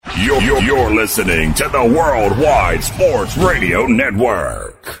You're listening to the Worldwide Sports Radio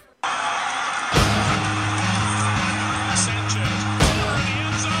Network.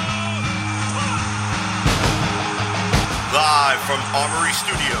 Live from Armory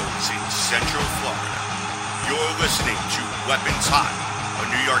Studios in Central Florida, you're listening to Weapons Hot, a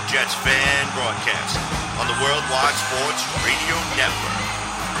New York Jets fan broadcast on the Worldwide Sports Radio Network.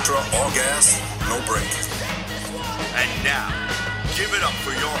 All gas, no brakes. And now, give it up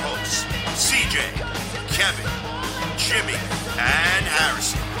for your hosts, CJ, Kevin, Jimmy, and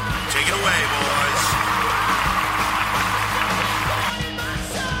Harrison. Take it away, boys.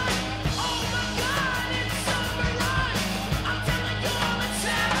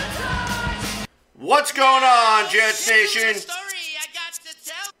 What's going on, Jets Nation?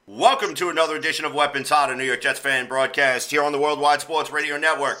 Welcome to another edition of Weapons Hot, a New York Jets fan broadcast here on the Worldwide Sports Radio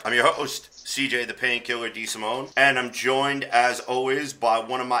Network. I'm your host, CJ the Painkiller DeSimone, and I'm joined, as always, by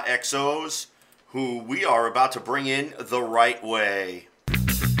one of my XOs, who we are about to bring in the right way.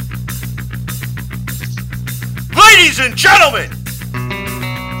 Ladies and gentlemen,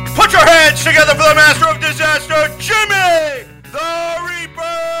 put your hands together for the master of disaster, Jimmy the Reaper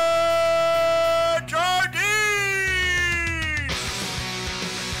Jardine!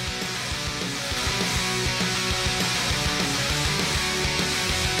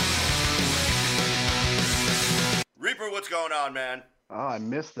 Reaper, what's going on, man? Oh, I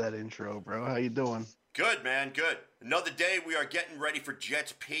missed that intro, bro. How you doing? Good, man, good. Another day, we are getting ready for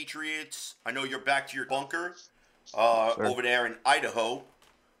Jets Patriots. I know you're back to your bunker over there in Idaho.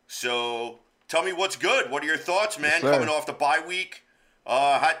 So tell me what's good. What are your thoughts, man, coming off the bye week?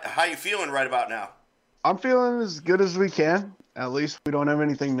 How you feeling right about now? I'm feeling as good as we can. At least we don't have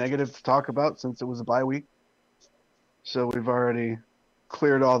anything negative to talk about since it was a bye week. So we've already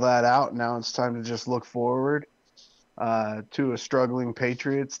cleared all that out. Now it's time to just look forward to a struggling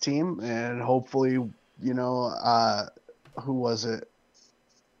Patriots team, and hopefully, who was it?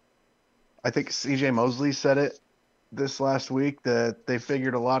 I think CJ Mosley said it this last week that they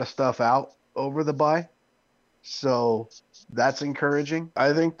figured a lot of stuff out over the bye. So that's encouraging.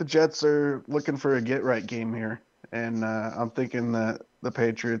 I think the Jets are looking for a get-right game here, and I'm thinking that the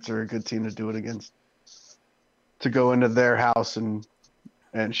Patriots are a good team to do it against. To go into their house and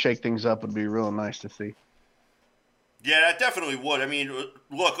shake things up would be real nice to see. Yeah, that definitely would. I mean,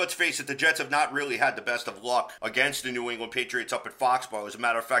 look, let's face it, the Jets have not really had the best of luck against the New England Patriots up at Foxborough. As a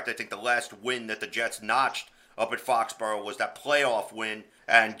matter of fact, I think the last win that the Jets notched up at Foxborough was that playoff win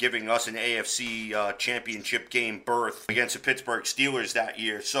and giving us an AFC championship game berth against the Pittsburgh Steelers that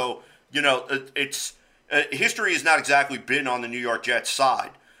year. So, it's history has not exactly been on the New York Jets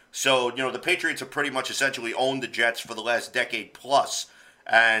side. So, the Patriots have pretty much essentially owned the Jets for the last decade plus.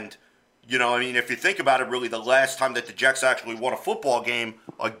 And if you think about it, really the last time that the Jets actually won a football game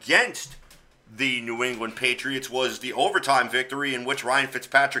against the New England Patriots was the overtime victory in which Ryan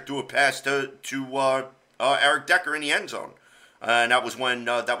Fitzpatrick threw a pass to Eric Decker in the end zone. And that was when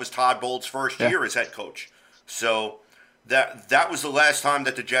that was Todd Bowles' first year as head coach. So that was the last time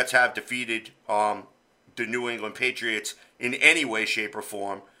that the Jets have defeated the New England Patriots in any way, shape, or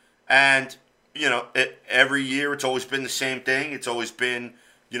form. And, every year it's always been the same thing. It's always been,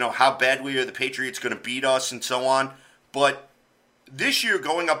 how badly are the Patriots going to beat us and so on. But this year,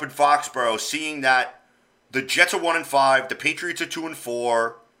 going up in Foxborough, seeing that the Jets are 1-5, the Patriots are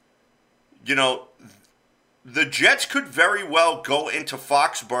 2-4, the Jets could very well go into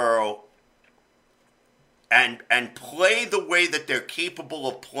Foxborough and play the way that they're capable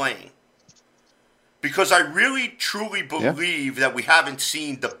of playing. Because I really, truly believe that we haven't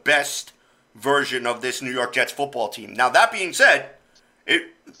seen the best version of this New York Jets football team. Now, that being said,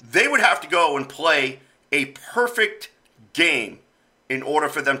 they would have to go and play a perfect game in order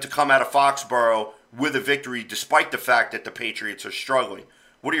for them to come out of Foxborough with a victory, despite the fact that the Patriots are struggling.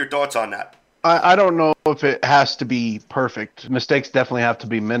 What are your thoughts on that? I don't know if it has to be perfect. Mistakes definitely have to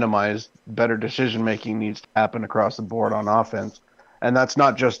be minimized. Better decision-making needs to happen across the board on offense. And that's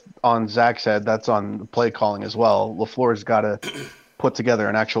not just on Zach's head, that's on the play calling as well. LaFleur's got to put together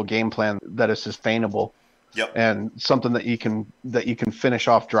an actual game plan that is sustainable. Yep. And something that you can finish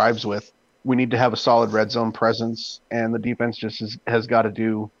off drives with. We need to have a solid red zone presence, and the defense just has got to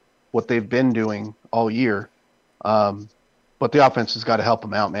do what they've been doing all year. But the offense has got to help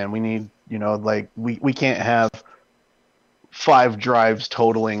them out, man. We need, we can't have 5 drives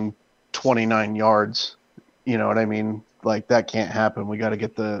totaling 29 yards. You know what I mean? Like, that can't happen. We got to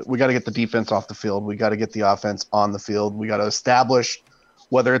get the defense off the field. We got to get the offense on the field. We got to establish,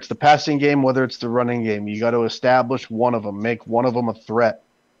 whether it's the passing game, whether it's the running game, you got to establish one of them, make one of them a threat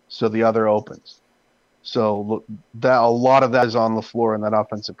so the other opens. So look, that a lot of that is on LaFleur and that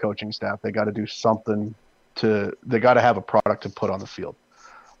offensive coaching staff. They got to do something they got to have a product to put on the field.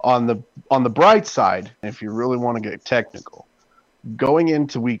 On the bright side, if you really want to get technical, going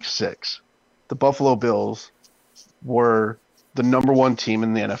into week 6, the Buffalo Bills were the number 1 team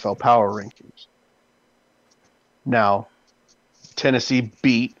in the NFL power rankings. Now, Tennessee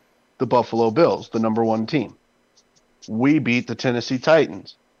beat the Buffalo Bills, the number 1 team. We beat the Tennessee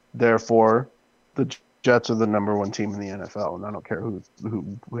Titans. Therefore, the Jets are the number 1 team in the NFL, and I don't care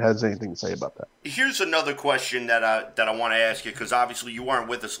who has anything to say about that. Here's another question that I want to ask you, because obviously you weren't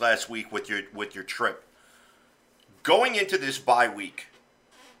with us last week with your trip. Going into this bye week,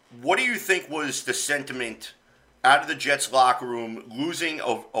 what do you think was the sentiment out of the Jets locker room, losing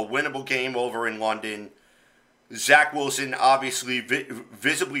a winnable game over in London? Zach Wilson obviously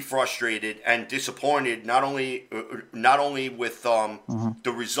visibly frustrated and disappointed, not only with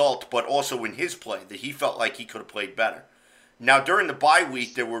the result, but also in his play, that he felt like he could have played better. Now, during the bye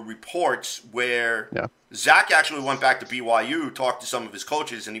week, there were reports where Zach actually went back to BYU, talked to some of his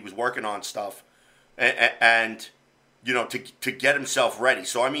coaches, and he was working on stuff, and to get himself ready.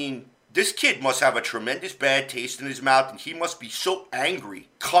 So, I mean, this kid must have a tremendous bad taste in his mouth, and he must be so angry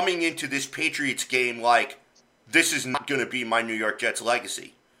coming into this Patriots game like, this is not going to be my New York Jets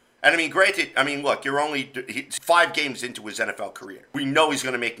legacy. And I mean, granted, look, he's 5 games into his NFL career. We know he's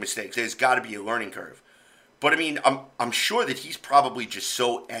going to make mistakes. There's got to be a learning curve. But I mean, I'm sure that he's probably just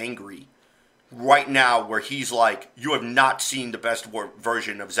so angry right now where he's like, you have not seen the best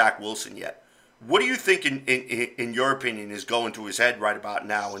version of Zach Wilson yet. What do you think, in your opinion, is going through his head right about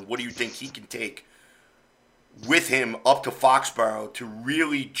now? And what do you think he can take with him up to Foxborough to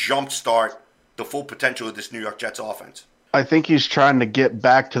really jumpstart the full potential of this New York Jets offense? I think he's trying to get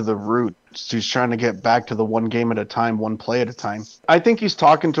back to the roots. He's trying to get back to the 1 game at a time, 1 play at a time. I think he's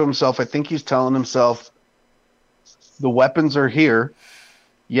talking to himself. I think he's telling himself the weapons are here.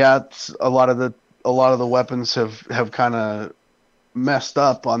 Yeah, a lot of the weapons have kind of messed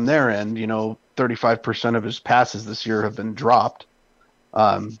up on their end. 35% of his passes this year have been dropped,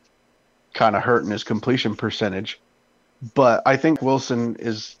 kind of hurting his completion percentage. But I think Wilson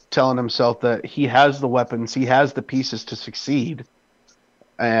is telling himself that he has the weapons, he has the pieces to succeed,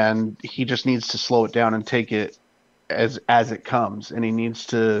 and he just needs to slow it down and take it as it comes. And he needs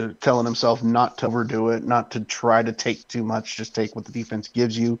to telling himself not to overdo it, not to try to take too much, just take what the defense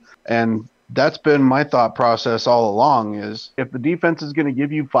gives you. And that's been my thought process all along, is if the defense is going to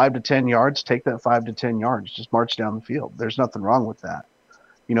give you 5 to 10 yards, take that 5 to 10 yards. Just march down the field. There's nothing wrong with that.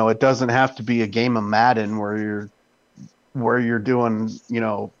 It doesn't have to be a game of Madden where you're doing,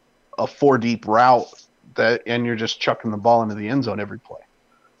 a 4-deep route and you're just chucking the ball into the end zone every play.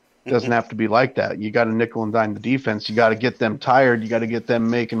 It doesn't have to be like that. You got to nickel and dime the defense. You got to get them tired. You got to get them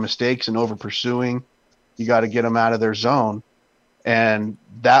making mistakes and over pursuing. You got to get them out of their zone. And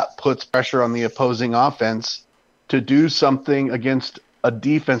that puts pressure on the opposing offense to do something against a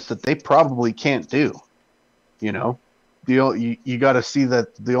defense that they probably can't do. You got to see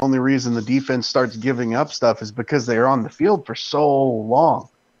that the only reason the defense starts giving up stuff is because they're on the field for so long,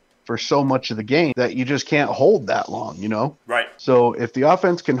 for so much of the game, that you just can't hold that long, Right. So if the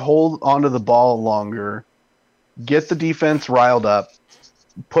offense can hold onto the ball longer, get the defense riled up,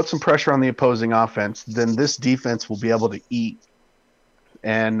 put some pressure on the opposing offense, then this defense will be able to eat.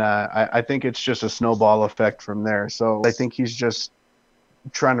 And I think it's just a snowball effect from there. So I think he's just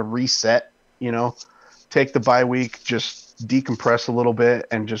trying to reset, take the bye week, just decompress a little bit,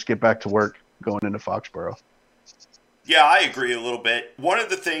 and just get back to work going into Foxborough. Yeah, I agree a little bit. One of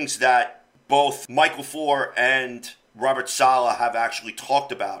the things that both Michael LaFleur and Robert Saleh have actually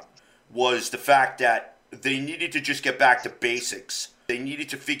talked about was the fact that they needed to just get back to basics. They needed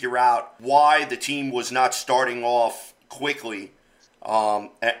to figure out why the team was not starting off quickly,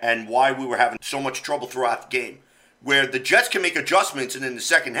 and why we were having so much trouble throughout the game. Where the Jets can make adjustments, and in the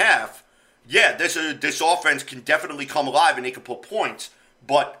second half, this offense can definitely come alive and they can put points.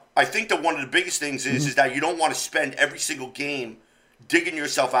 But I think that one of the biggest things is that you don't want to spend every single game digging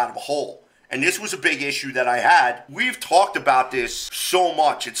yourself out of a hole. And this was a big issue that I had. We've talked about this so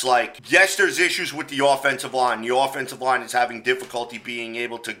much. It's like, yes, there's issues with the offensive line. The offensive line is having difficulty being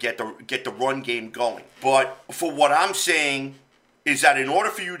able to get the run game going. But for what I'm saying is that in order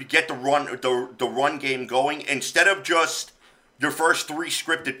for you to get the run game going, instead of just your first 3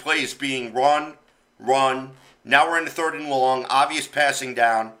 scripted plays being run, now we're in the 3rd and long, obvious passing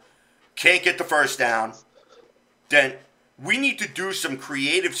down, can't get the first down, then we need to do some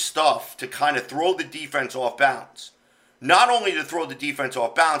creative stuff to kind of throw the defense off balance. Not only to throw the defense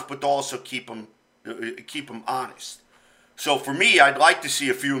off balance, but to also keep them honest. So for me, I'd like to see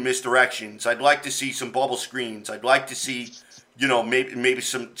a few misdirections. I'd like to see some bubble screens. I'd like to see, maybe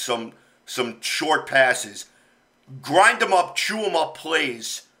some short passes. Grind them up, chew them up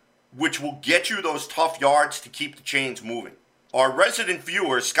plays, which will get you those tough yards to keep the chains moving. Our resident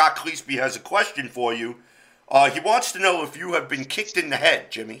viewer, Scott Cleesby, has a question for you. He wants to know if you have been kicked in the head,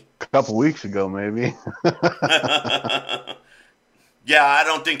 Jimmy. A couple weeks ago, maybe. Yeah, I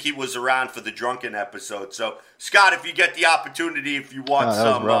don't think he was around for the drunken episode. So, Scott, if you get the opportunity, if you want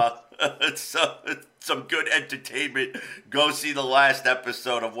some good entertainment, go see the last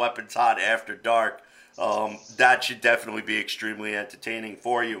episode of Weapons Hot After Dark. That should definitely be extremely entertaining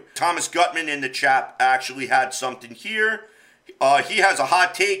for you. Thomas Gutman in the chat actually had something here. He has a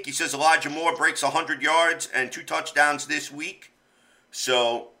hot take. He says Elijah Moore breaks 100 yards and 2 touchdowns this week.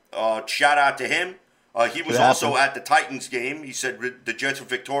 So, shout out to him. He was also at the Titans game. He said the Jets were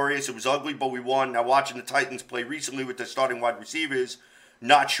victorious. It was ugly, but we won. Now, watching the Titans play recently with their starting wide receivers,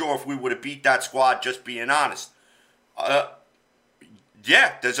 not sure if we would have beat that squad, just being honest.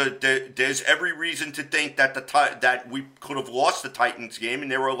 Yeah, there's every reason to think that that we could have lost the Titans game,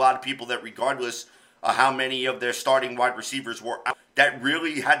 and there were a lot of people that, regardless of how many of their starting wide receivers were out, that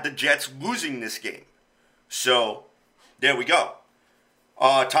really had the Jets losing this game. So, there we go.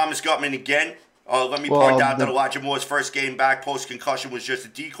 Thomas Gutman again. Let me point out that Elijah Moore's first game back post-concussion was just a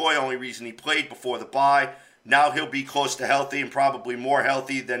decoy, only reason he played before the bye. Now he'll be close to healthy and probably more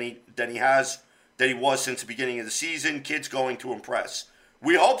healthy than he was since the beginning of the season. Kid's going to impress.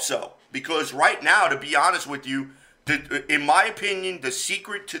 We hope so, because right now, to be honest with you, in my opinion, the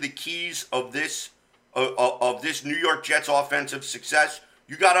secret to the keys of this New York Jets offensive success,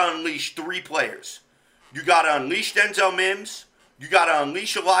 you got to unleash 3 players. You got to unleash Denzel Mims, you got to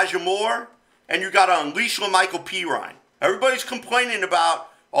unleash Elijah Moore, and you got to unleash LaMichael Pirine. Everybody's complaining about,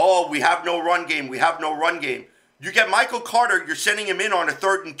 we have no run game, You get Michael Carter, you're sending him in on a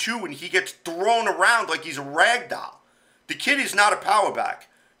 3rd and 2, and he gets thrown around like he's a rag doll. The kid is not a power back.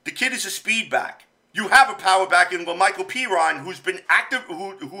 The kid is a speed back. You have a power back in LaMichael Pirine, who's been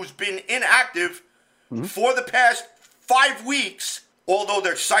inactive for the past 5 weeks, although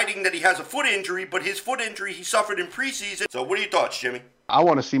they're citing that he has a foot injury, but his foot injury he suffered in preseason. So what are your thoughts, Jimmy? I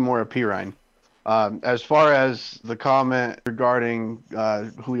want to see more of Pirine. As far as the comment regarding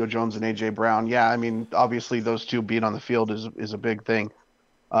Julio Jones and A.J. Brown, yeah, I mean, obviously those two being on the field is a big thing.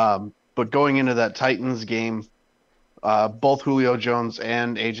 But going into that Titans game, both Julio Jones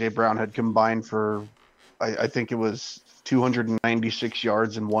and A.J. Brown had combined for, I think it was 296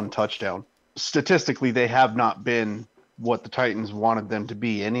 yards and 1 touchdown. Statistically, they have not been what the Titans wanted them to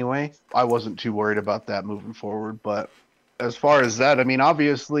be anyway. I wasn't too worried about that moving forward, but as far as that, I mean,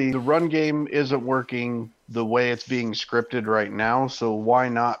 obviously the run game isn't working the way it's being scripted right now, so why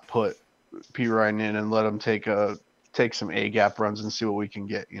not put Pirine in and let him take some A-gap runs and see what we can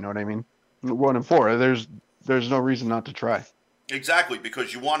get, you know what I mean? 1 and 4, there's no reason not to try. Exactly,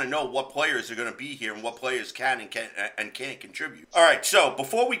 because you want to know what players are going to be here and what players can and can't contribute. All right, so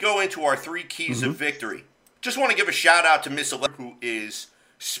before we go into our 3 keys of victory, just want to give a shout out to Miss Alexa, who is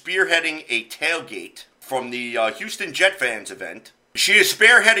spearheading a tailgate from the Houston Jet fans event. She is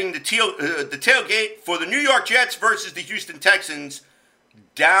spearheading the tailgate for the New York Jets versus the Houston Texans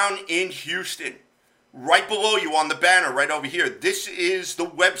down in Houston. Right below you on the banner, right over here. This is the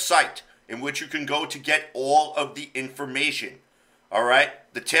website in which you can go to get all of the information. All right?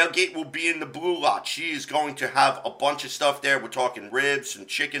 The tailgate will be in the blue lot. She is going to have a bunch of stuff there. We're talking ribs and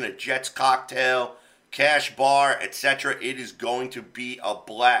chicken, a Jets cocktail, cash bar, etc. It is going to be a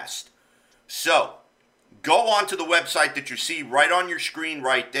blast. So, go on to the website that you see right on your screen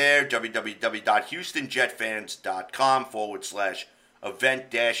right there,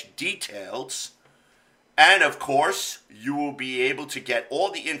 www.houstonjetfans.com/event-details. And, of course, you will be able to get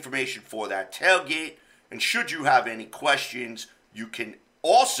all the information for that tailgate. And should you have any questions, you can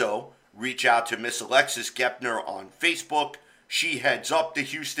also reach out to Miss Alexis Gepner on Facebook. She heads up the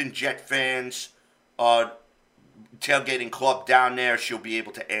Houston Jet Fans tailgating club down there. She'll be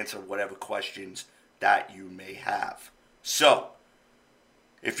able to answer whatever questions that you may have. So,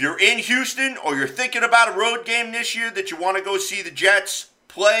 if you're in Houston or you're thinking about a road game this year that you want to go see the Jets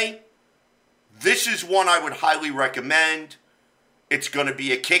play, this is one I would highly recommend. It's going to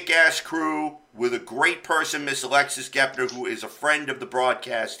be a kick-ass crew with a great person, Miss Alexis Gepner, who is a friend of the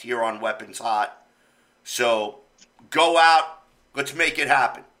broadcast here on Weapons Hot. So, go out. Let's make it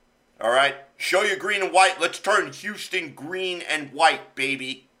happen. All right? Show your green and white. Let's turn Houston green and white,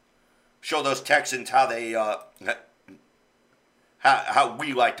 baby. Show those Texans how they how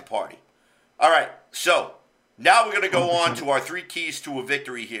we like to party. All right, so now we're going to go on to our 3 keys to a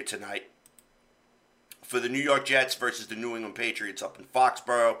victory here tonight. for the New York Jets versus the New England Patriots up in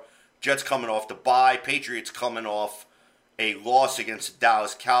Foxborough. Jets coming off the bye. Patriots coming off a loss against the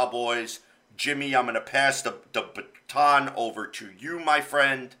Dallas Cowboys. Jimmy, I'm going to pass the baton over to you, my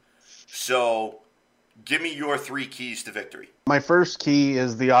friend. So give me your 3 keys to victory. My first key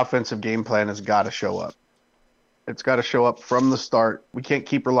is the offensive game plan has got to show up. It's got to show up from the start. We can't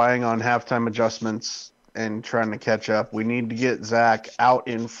keep relying on halftime adjustments and trying to catch up. We need to get Zach out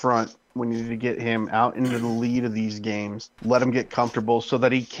in front. We need to get him out into the lead of these games. Let him get comfortable so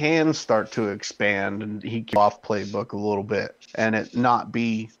that he can start to expand and he can off playbook a little bit and it not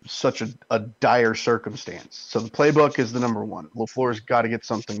be such a dire circumstance. So the playbook is the number one. LaFleur's got to get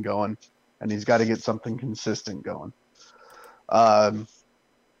something going, and he's got to get something consistent going.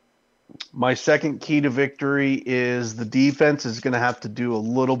 My second key to victory is the defense is going to have to do a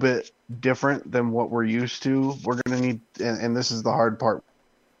little bit different than what we're used to. We're going to need, and this is the hard part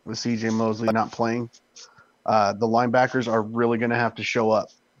with CJ Mosley not playing, the linebackers are really going to have to show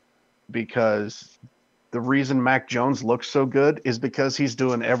up, because the reason Mac Jones looks so good is because he's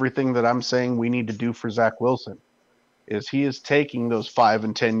doing everything that I'm saying we need to do for Zach Wilson. Is he is taking those 5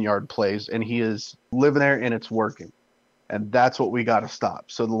 and 10 yard plays and he is living there and it's working. And that's what we got to stop.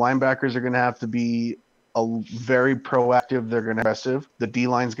 So the linebackers are going to have to be very proactive. They're going to be aggressive. The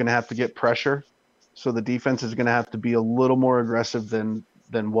D-line is going to have to get pressure. So the defense is going to have to be a little more aggressive than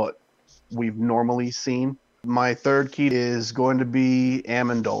what we've normally seen. My third key is going to be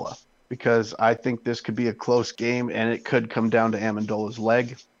Amendola, because I think this could be a close game and it could come down to Amendola's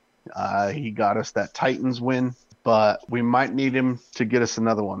leg. He got us that Titans win, but we might need him to get us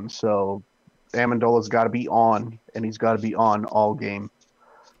another one. So Amendola's got to be on, and he's got to be on all game.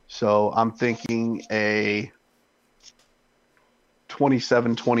 So I'm thinking a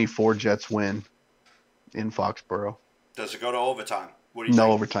 27-24 Jets win in Foxborough. Does it go to overtime? What do you No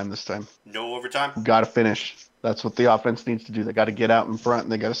think? overtime this time. No overtime? Got to finish. That's what the offense needs to do. They got to get out in front,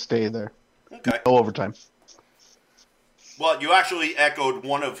 and they got to stay there. Okay. No overtime. Well, you actually echoed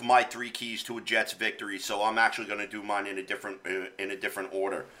one of my 3 keys to a Jets victory, so I'm actually going to do mine in a different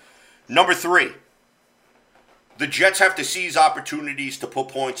order. Number 3, the Jets have to seize opportunities to put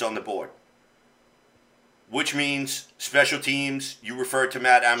points on the board, which means special teams. You referred to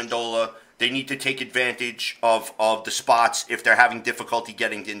Matt Amendola. They need to take advantage of the spots if they're having difficulty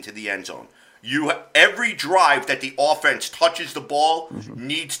getting into the end zone. Every drive that the offense touches the ball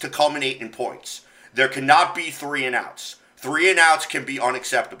needs to culminate in points. There cannot be 3 and outs. 3 and outs can be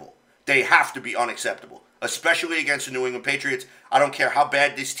unacceptable. They have to be unacceptable, especially against the New England Patriots. I don't care how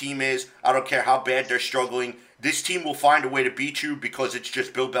bad this team is. I don't care how bad they're struggling. This team will find a way to beat you because it's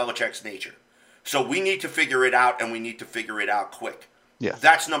just Bill Belichick's nature. So we need to figure it out, and we need to figure it out quick. Yeah.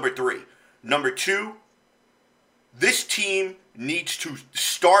 That's number 3. Number 2, this team needs to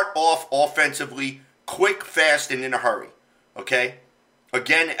start off offensively quick, fast, and in a hurry. Okay?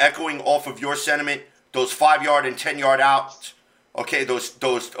 Again, echoing off of your sentiment, those 5-yard and 10-yard outs, okay, those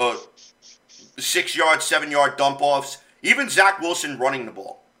 6-yard, 7-yard dump-offs, even Zach Wilson running the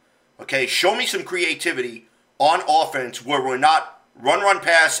ball. Okay, show me some creativity on offense where we're not run,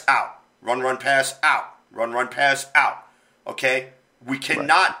 pass, out, run, pass, out, run, pass, out. Okay? We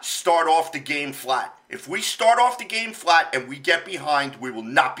cannot start off the game flat. If we start off the game flat and we get behind, we will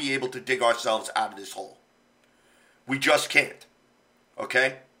not be able to dig ourselves out of this hole. We just can't.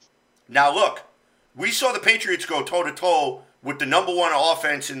 Okay? Now look, we saw the Patriots go toe-to-toe with the number 1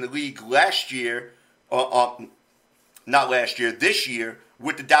 offense in the league last year, this year,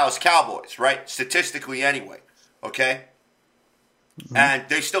 with the Dallas Cowboys, right? Statistically anyway, okay? Mm-hmm. And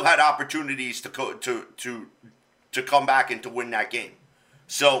they still had opportunities to come back and to win that game.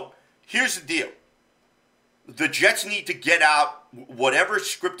 So here's the deal. The Jets need to get out whatever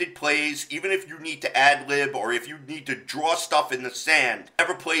scripted plays, even if you need to ad-lib or if you need to draw stuff in the sand,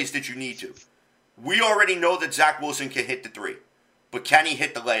 whatever plays that you need to. We already know that Zach Wilson can hit the 3, but can he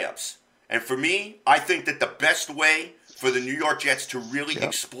hit the layups? And for me, I think that the best way for the New York Jets to really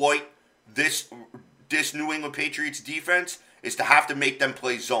exploit this New England Patriots defense is to have to make them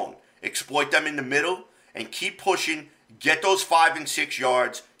play zone. Exploit them in the middle and keep pushing, get those 5 and 6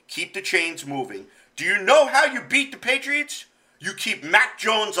 yards, keep the chains moving. Do you know how you beat the Patriots? You keep Mac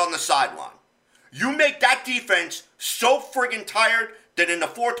Jones on the sideline. You make that defense so friggin' tired that in the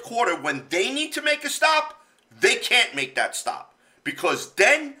fourth quarter, when they need to make a stop, they can't make that stop. Because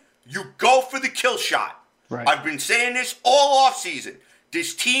then you go for the kill shot. Right. I've been saying this all offseason.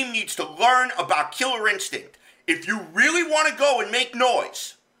 This team needs to learn about killer instinct. If you really want to go and make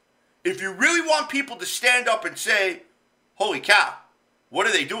noise, if you really want people to stand up and say, holy cow, what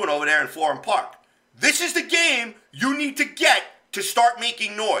are they doing over there in Florham Park? This is the game you need to get to start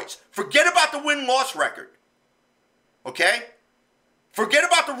making noise. Forget about the win-loss record. Okay? Forget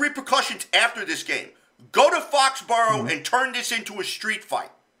about the repercussions after this game. Go to Foxborough and turn this into a street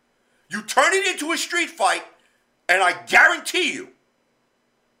fight. You turn it into a street fight, and I guarantee you,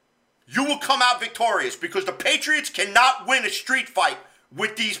 you will come out victorious because the Patriots cannot win a street fight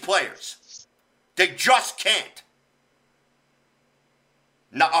with these players. They just can't.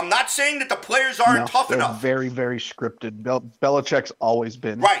 Now, I'm not saying that the players aren't tough enough. Very, very scripted. Belichick's always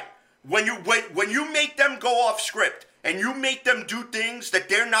been. Right. When you make them go off script and you make them do things that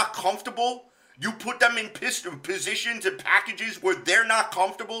they're not comfortable, you put them in positions and packages where they're not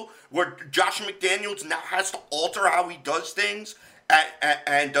comfortable, where Josh McDaniels now has to alter how he does things,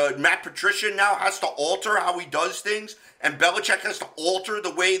 and Matt Patricia now has to alter how he does things, and Belichick has to alter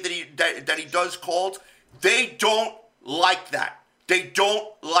the way that he does calls. They don't like that. They don't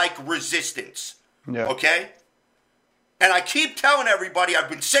like resistance. Yeah. Okay? And I keep telling everybody, I've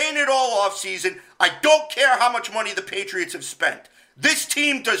been saying it all offseason, I don't care how much money the Patriots have spent. This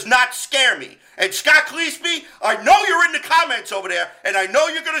team does not scare me. And Scott Cleesby, I know you're in the comments over there, and I know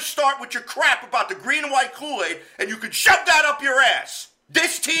you're going to start with your crap about the green and white Kool-Aid, and you can shove that up your ass.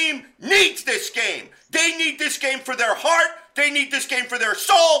 This team needs this game. They need this game for their heart. They need this game for their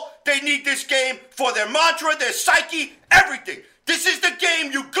soul. They need this game for their mantra, their psyche, everything. This is the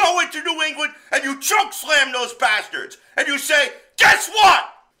game you go into New England and you choke slam those bastards. And you say, guess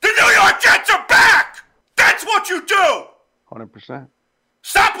what? The New York Jets are back! That's what you do! 100%.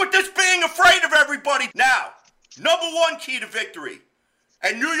 Stop with this being afraid of everybody. Now, number one key to victory.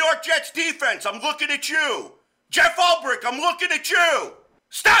 And New York Jets defense, I'm looking at you. Jeff Ulbrich, I'm looking at you.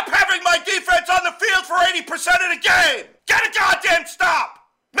 Stop having my defense on the field for 80% of the game. Get a goddamn stop.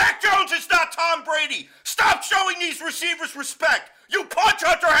 Mac Jones is not Tom Brady. Stop showing these receivers respect. You punch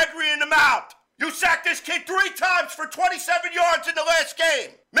Hunter Henry in the mouth. You sacked this kid 3 times for 27 yards in the last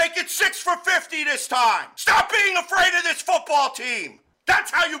game. Make it 6 for 50 this time. Stop being afraid of this football team.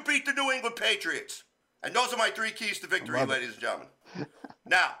 That's how you beat the New England Patriots. And those are my 3 keys to victory, ladies and gentlemen.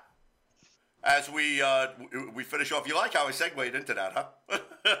 Now, as we finish off, you like how I segued into that, huh?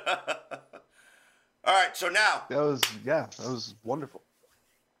 All right, so now. That was wonderful.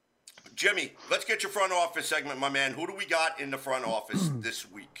 Jimmy, let's get your front office segment, my man. Who do we got in the front office this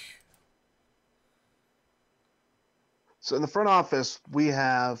week? So in the front office, we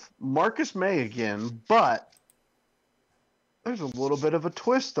have Marcus May again, but there's a little bit of a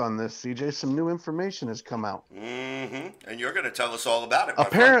twist on this, CJ. Some new information has come out. Mm-hmm. And you're going to tell us all about it.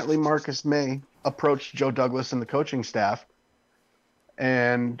 Apparently, Marcus May approached Joe Douglas and the coaching staff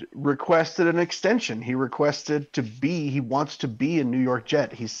and requested an extension. He wants to be a New York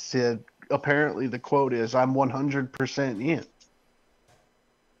Jet. He said, apparently the quote is, "I'm 100% in."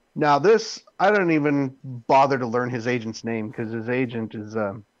 Now this, I don't even bother to learn his agent's name because his agent is,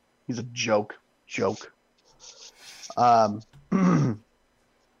 he's a joke.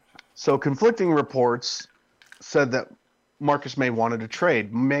 So conflicting reports said that Marcus May wanted a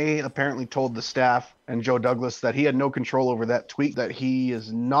trade. May apparently told the staff and Joe Douglas that he had no control over that tweet, that he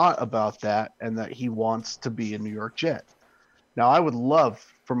is not about that, and that he wants to be a New York Jet. Now, I would love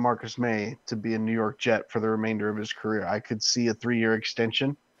for Marcus May to be a New York Jet for the remainder of his career. I could see a 3-year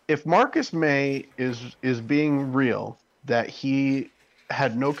extension. If Marcus May is being real, that he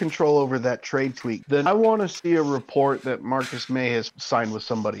had no control over that trade tweet, then I want to see a report that Marcus May has signed with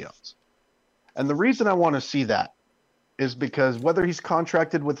somebody else. And the reason I want to see that is because whether he's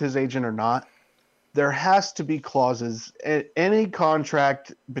contracted with his agent or not, there has to be clauses. Any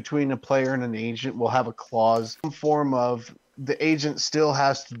contract between a player and an agent will have a clause, some form of the agent still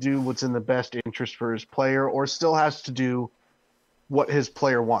has to do what's in the best interest for his player, or still has to do what his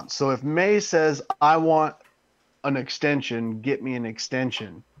player wants. So if May says, "I want an extension, get me an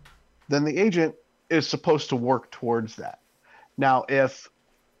extension," then the agent is supposed to work towards that. Now, if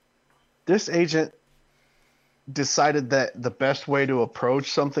this agent decided that the best way to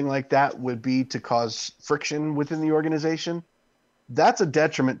approach something like that would be to cause friction within the organization, that's a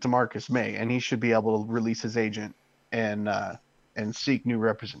detriment to Marcus May, and he should be able to release his agent and seek new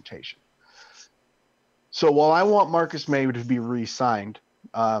representation. So while I want Marcus May to be re-signed,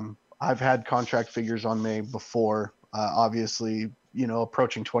 I've had contract figures on May before. Obviously,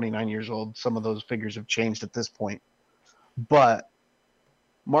 approaching 29 years old, some of those figures have changed at this point. But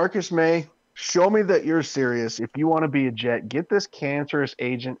Marcus May, show me that you're serious. If you want to be a Jet, get this cancerous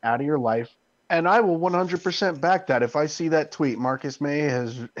agent out of your life, and I will 100% back that. If I see that tweet, Marcus May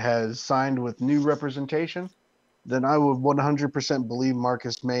has signed with new representation, then I would 100% believe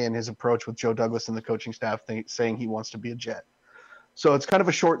Marcus May and his approach with Joe Douglas and the coaching staff saying he wants to be a Jet. So it's kind of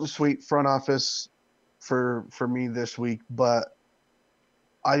a short and sweet front office for me this week, but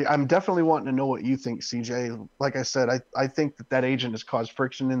I'm definitely wanting to know what you think, CJ. Like I said, I think that agent has caused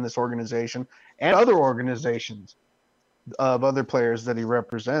friction in this organization and other organizations of other players that he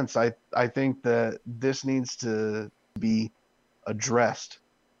represents. I think that this needs to be addressed,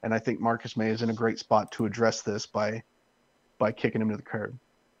 and I think Marcus May is in a great spot to address this by kicking him to the curb.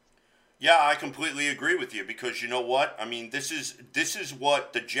 Yeah, I completely agree with you because you know what? I mean, this is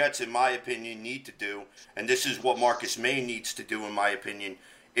what the Jets, in my opinion, need to do, and this is what Marcus May needs to do, in my opinion,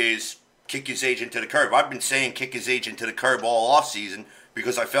 is kick his agent to the curb. I've been saying kick his agent to the curb all offseason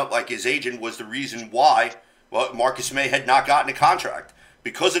because I felt like his agent was the reason why Marcus May had not gotten a contract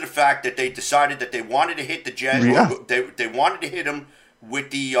because of the fact that they decided that they wanted to hit the Jets. Yeah. They wanted to hit him with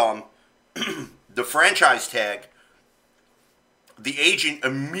the the franchise tag. The agent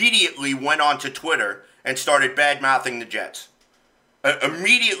immediately went onto Twitter and started bad-mouthing the Jets.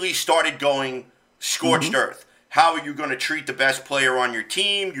 Immediately started going scorched earth. How are you going to treat the best player on your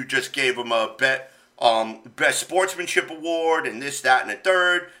team? You just gave him a best sportsmanship award and this, that, and the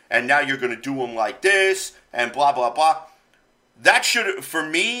third, and now you're going to do him like this and blah, blah, blah. That should, for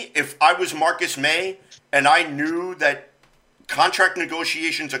me, if I was Marcus May and I knew that contract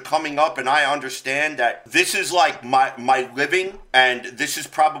negotiations are coming up and I understand that this is like my living and this is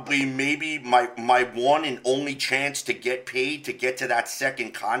probably maybe my one and only chance to get paid to get to that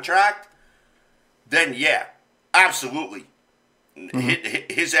second contract, then yeah, absolutely.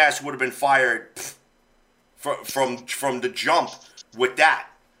 His ass would have been fired from the jump with that.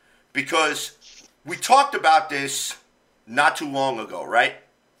 Because we talked about this not too long ago, right?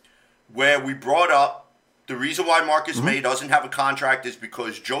 Where we brought up the reason why Marcus May doesn't have a contract is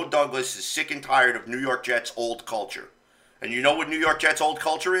because Joe Douglas is sick and tired of New York Jets' old culture. And you know what New York Jets' old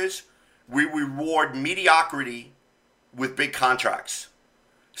culture is? We reward mediocrity with big contracts.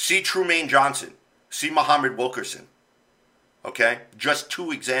 See Trumaine Johnson. See Muhammad Wilkerson. Okay? Just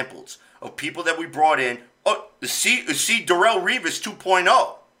two examples of people that we brought in. Oh, see Darrelle Revis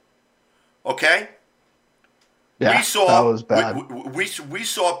 2.0. Okay? Yeah, that was bad. We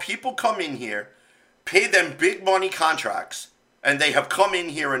saw people come in here, pay them big money contracts, and they have come in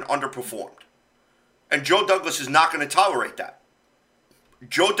here and underperformed. And Joe Douglas is not going to tolerate that.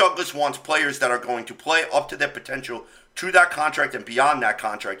 Joe Douglas wants players that are going to play up to their potential to that contract and beyond that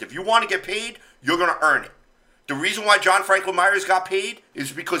contract. If you want to get paid, you're going to earn it. The reason why John Franklin Myers got paid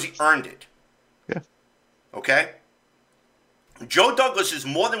is because he earned it. Yeah. Okay? Joe Douglas is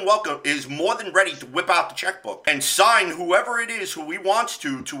more than welcome, is more than ready to whip out the checkbook and sign whoever it is who he wants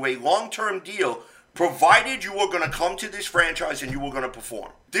to a long-term deal, provided you are going to come to this franchise and you are going to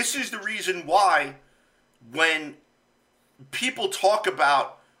perform. This is the reason why when people talk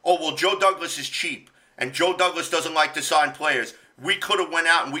about, oh, well, Joe Douglas is cheap and Joe Douglas doesn't like to sign players, we could have went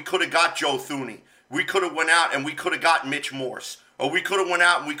out and we could have got Joe Thuney. We could have went out and we could have gotten Mitch Morse. Or we could have went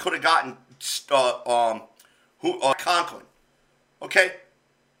out and we could have gotten Conklin. Okay?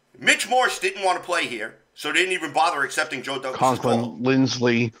 Mitch Morse didn't want to play here, so didn't even bother accepting Joe Douglas' call. Conklin,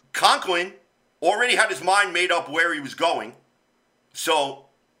 Lindsley. Conklin already had his mind made up where he was going, so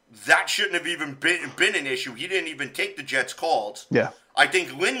that shouldn't have even been an issue. He didn't even take the Jets' calls. Yeah. I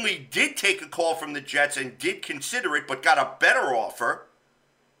think Lindley did take a call from the Jets and did consider it, but got a better offer.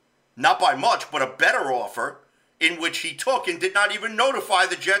 Not by much, but a better offer, in which he took and did not even notify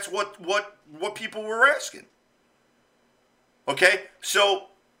the Jets what people were asking. Okay? So,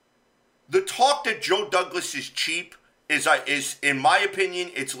 the talk that Joe Douglas is cheap is, in my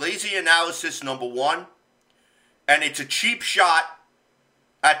opinion, it's lazy analysis, number one, and it's a cheap shot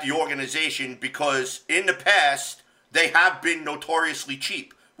at the organization because in the past, they have been notoriously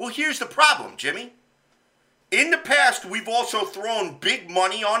cheap. Well, here's the problem, Jimmy. In the past, we've also thrown big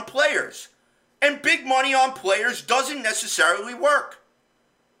money on players. And big money on players doesn't necessarily work.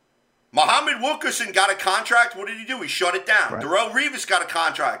 Muhammad Wilkerson got a contract. What did he do? He shut it down. Right. Darrelle Revis got a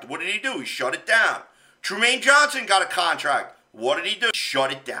contract. What did he do? He shut it down. Trumaine Johnson got a contract. What did he do?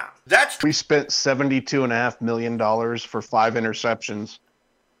 Shut it down. We spent $72.5 million for 5 interceptions.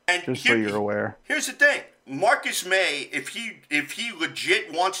 And just so you're aware. Here's the thing. Marcus May, if he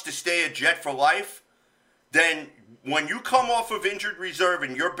legit wants to stay a Jet for life, then when you come off of injured reserve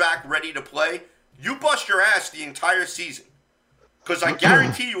and you're back ready to play, you bust your ass the entire season. Because I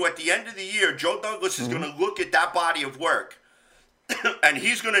guarantee you at the end of the year, Joe Douglas is going to look at that body of work and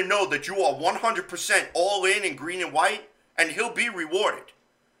he's going to know that you are 100% all in green and white, and he'll be rewarded.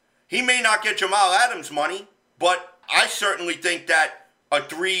 He may not get Jamal Adams money, but I certainly think that a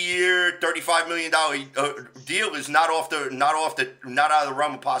 3-year, $35 million deal is not out of the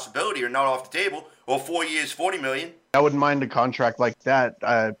realm of possibility or not off the table. Or 4 years, $40 million. I wouldn't mind a contract like that.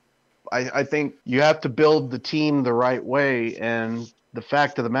 I think you have to build the team the right way, and the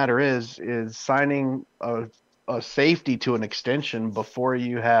fact of the matter is signing a safety to an extension before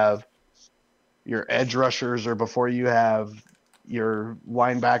you have your edge rushers or before you have your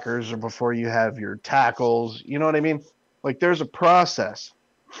linebackers or before you have your tackles. You know what I mean? Like there's a process.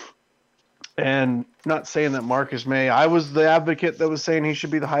 And not saying that Marcus May, I was the advocate that was saying he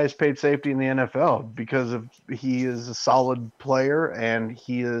should be the highest paid safety in the NFL because of he is a solid player and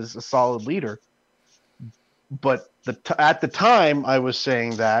he is a solid leader. But at the time I was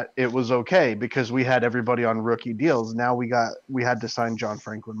saying that it was okay because we had everybody on rookie deals. Now we had to sign John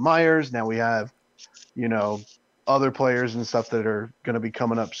Franklin Myers. Now we have, other players and stuff that are going to be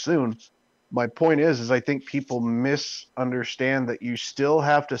coming up soon. My point is I think people misunderstand that you still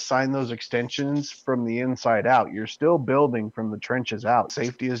have to sign those extensions from the inside out. You're still building from the trenches out.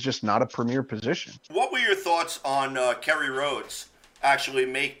 Safety is just not a premier position. What were your thoughts on Kerry Rhodes actually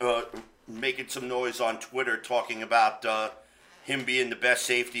making some noise on Twitter talking about him being the best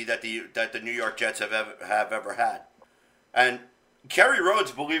safety that the New York Jets have ever had? And Kerry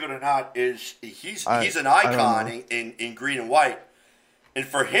Rhodes, believe it or not, he's an icon in green and white. And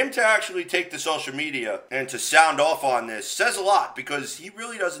for him to actually take to social media and to sound off on this says a lot because he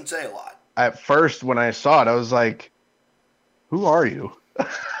really doesn't say a lot. At first, when I saw it, I was like, who are you?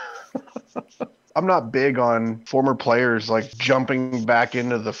 I'm not big on former players like jumping back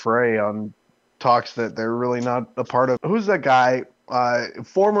into the fray on talks that they're really not a part of. Who's that guy?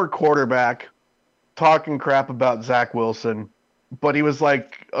 Former quarterback talking crap about Zach Wilson, but he was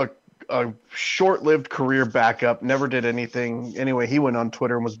like a short-lived career backup, never did anything. Anyway, he went on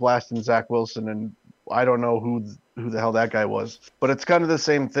Twitter and was blasting Zach Wilson, and I don't know who the hell that guy was. But it's kind of the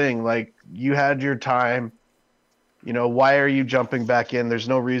same thing. Like, you had your time. Why are you jumping back in? There's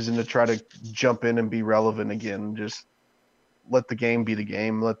no reason to try to jump in and be relevant again. Just let the game be the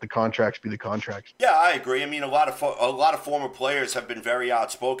game. Let the contracts be the contracts. Yeah, I agree. I mean, a lot of former players have been very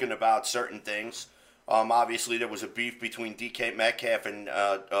outspoken about certain things. Obviously, there was a beef between DK Metcalf and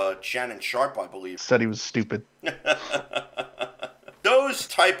Shannon Sharpe, I believe. Said he was stupid. Those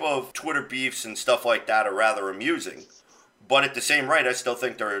type of Twitter beefs and stuff like that are rather amusing. But at the same rate, I still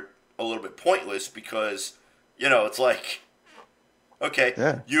think they're a little bit pointless because, it's like, okay,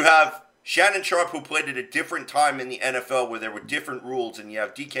 yeah. You have Shannon Sharpe who played at a different time in the NFL where there were different rules, and you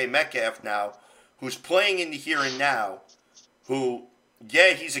have DK Metcalf now who's playing in the here and now, who...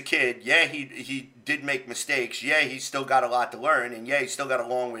 Yeah, he's a kid. Yeah, he did make mistakes. Yeah, he's still got a lot to learn. And yeah, he's still got a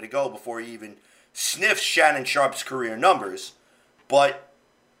long way to go before he even sniffs Shannon Sharpe's career numbers. But,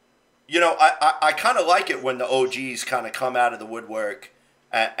 I kind of like it when the OGs kind of come out of the woodwork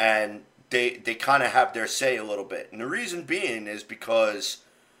and they kind of have their say a little bit. And the reason being is because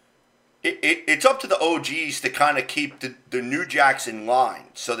it's up to the OGs to kind of keep the New Jacks in line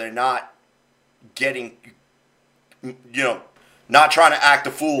so they're not getting, not trying to act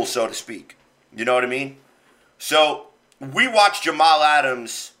a fool, so to speak. You know what I mean? So we watched Jamal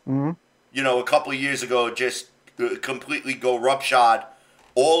Adams, a couple of years ago, just completely go roughshod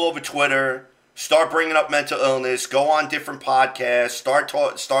all over Twitter, start bringing up mental illness, go on different podcasts,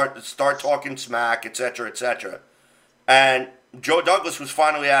 start talking smack, etc., etc. And Joe Douglas was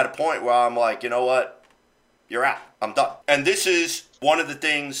finally at a point where I'm like, you know what? You're out. I'm done. And this is one of the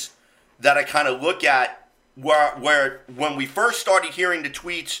things that I kind of look at where when we first started hearing the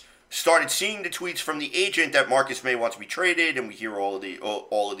tweets, started seeing the tweets from the agent that Marcus May wants to be traded, and we hear all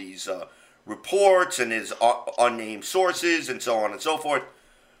of these reports and his unnamed sources and so on and so forth.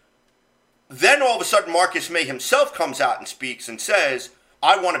 Then all of a sudden Marcus May himself comes out and speaks and says,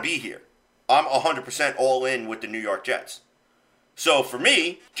 I want to be here. I'm 100% all in with the New York Jets. So for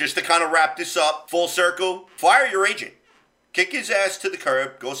me, just to kind of wrap this up, full circle, fire your agent. Kick his ass to the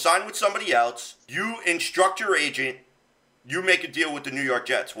curb, go sign with somebody else. You instruct your agent. You make a deal with the New York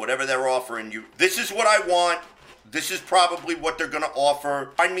Jets, whatever they're offering you. This is what I want. This is probably what they're going to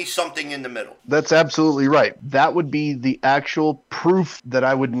offer. Find me something in the middle. That's absolutely right. That would be the actual proof that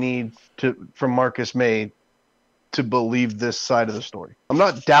I would need from Marcus May to believe this side of the story. I'm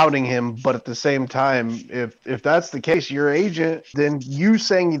not doubting him, but at the same time, if that's the case, your agent, then you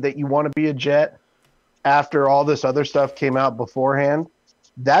saying that you want to be a Jet after all this other stuff came out beforehand,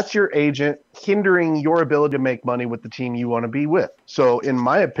 that's your agent hindering your ability to make money with the team you want to be with. So in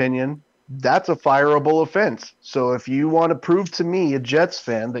my opinion, that's a fireable offense. So if you want to prove to me, a Jets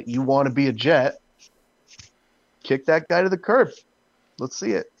fan, that you want to be a Jet, kick that guy to the curb. Let's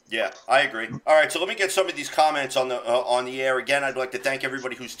see it. Yeah, I agree. All right, so let me get some of these comments on the air. Again, I'd like to thank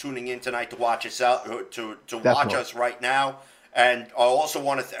everybody who's tuning in tonight to watch us out, to watch us right now. And I also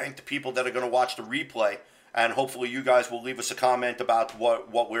want to thank the people that are going to watch the replay. And hopefully you guys will leave us a comment about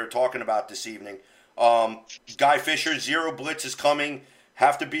what we're talking about this evening. Guy Fisher, 0 blitz is coming.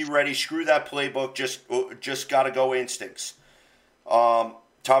 Have to be ready. Screw that playbook. Just got to go instincts.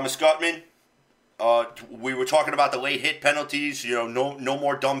 Thomas Gutman, we were talking about the late hit penalties. No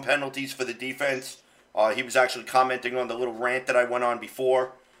more dumb penalties for the defense. He was actually commenting on the little rant that I went on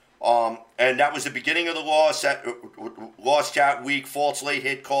before. And that was the beginning of the loss. Lost that week. False late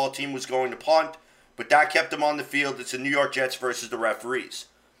hit call. Team was going to punt. But that kept them on the field. It's the New York Jets versus the referees.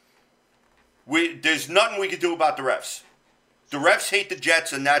 There's nothing we can do about the refs. The refs hate the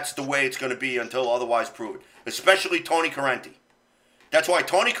Jets, and that's the way it's going to be until otherwise proven. Especially Tony Corrente. That's why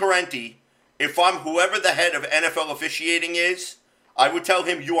Tony Corrente, if I'm whoever the head of NFL officiating is, I would tell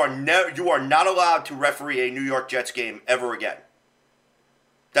him you are not allowed to referee a New York Jets game ever again.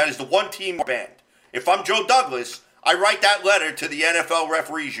 That is the one team banned. If I'm Joe Douglas, I write that letter to the NFL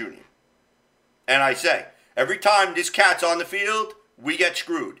Referees Union. And I say, every time this cat's on the field, we get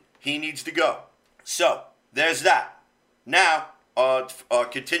screwed. He needs to go. So, there's that. Now,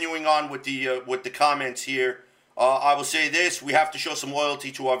 continuing on with the comments here, I will say this: we have to show some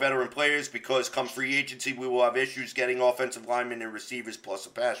loyalty to our veteran players because come free agency, we will have issues getting offensive linemen and receivers plus a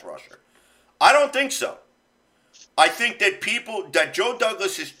pass rusher. I don't think so. I think that Joe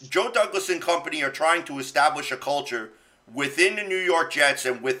Douglas and company are trying to establish a culture within the New York Jets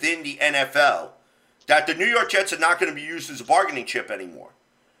and within the NFL that the New York Jets are not going to be used as a bargaining chip anymore.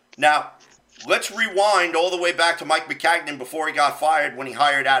 Now, let's rewind all the way back to Mike Maccagnan before he got fired when he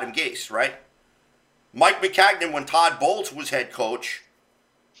hired Adam Gase, right? Mike Maccagnan, when Todd Bowles was head coach,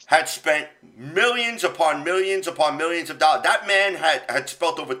 had spent millions upon millions upon millions of dollars. That man had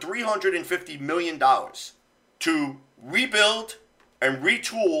spent over $350 million to rebuild and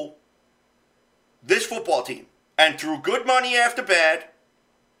retool this football team. And through good money after bad,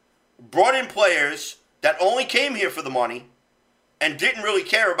 brought in players that only came here for the money and didn't really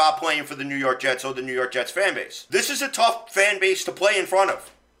care about playing for the New York Jets or the New York Jets fan base. This is a tough fan base to play in front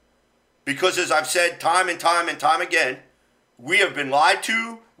of. Because as I've said time and time and time again, we have been lied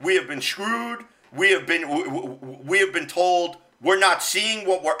to, we have been screwed, we have been told we're not seeing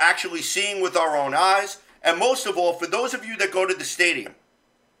what we're actually seeing with our own eyes. And most of all, for those of you that go to the stadium,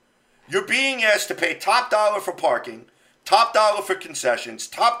 you're being asked to pay top dollar for parking, top dollar for concessions,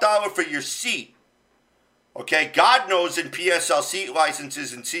 top dollar for your seat. Okay, God knows in PSL seat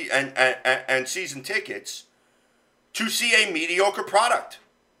licenses and season tickets to see a mediocre product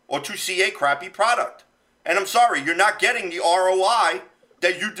or to see a crappy product. And I'm sorry, you're not getting the ROI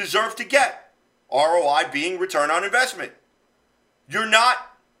that you deserve to get. ROI being return on investment. You're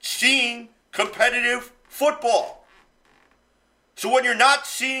not seeing competitive football. So when you're not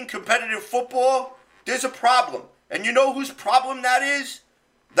seeing competitive football, there's a problem. And you know whose problem that is?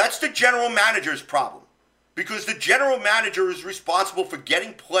 That's the general manager's problem. Because the general manager is responsible for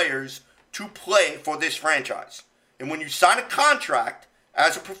getting players to play for this franchise. And when you sign a contract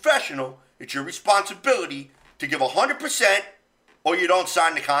as a professional, it's your responsibility to give 100% or you don't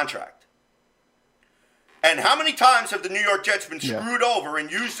sign the contract. And how many times have the New York Jets been screwed over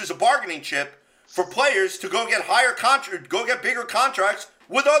and used as a bargaining chip for players to go get bigger contracts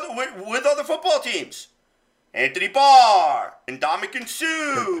with other football teams? Anthony Barr, and Ndamukong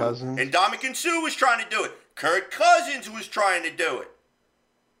Suh. And Ndamukong Suh was trying to do it. Kirk Cousins was trying to do it.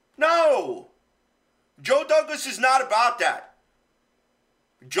 No. Joe Douglas is not about that.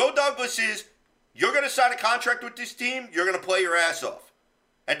 Joe Douglas is, you're going to sign a contract with this team, you're going to play your ass off.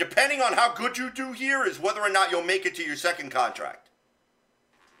 And depending on how good you do here is whether or not you'll make it to your second contract.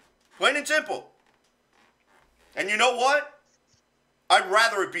 Plain and simple. And you know what? I'd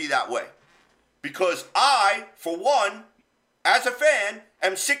rather it be that way. Because I, for one, as a fan,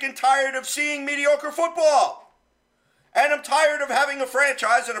 am sick and tired of seeing mediocre football. And I'm tired of having a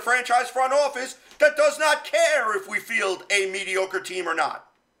franchise and a franchise front office that does not care if we field a mediocre team or not.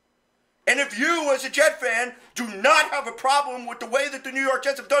 And if you, as a Jet fan, do not have a problem with the way that the New York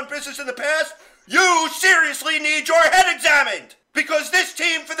Jets have done business in the past, you seriously need your head examined. Because this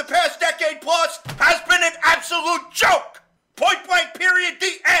team for the past decade plus has been an absolute joke. Point blank, period,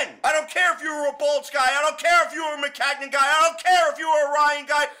 the end. I don't care if you were a Bolts guy. I don't care if you were a Maccagnan guy. I don't care if you were a Ryan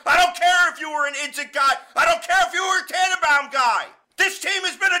guy. I don't care if you were an Idzik guy. I don't care if you were a Tannenbaum guy. This team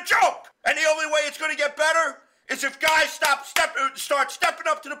has been a joke. And the only way it's going to get better is if guys start stepping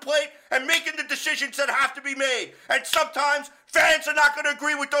up to the plate and making the decisions that have to be made. And sometimes fans are not going to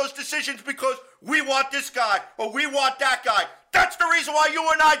agree with those decisions because we want this guy or we want that guy. That's the reason why you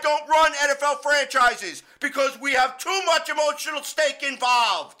and I don't run NFL franchises, because we have too much emotional stake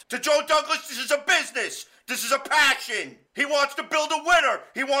involved. To Joe Douglas, this is a business. This is a passion. He wants to build a winner.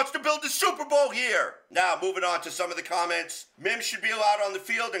 He wants to build a Super Bowl here. Now, moving on to some of the comments. Mims should be allowed on the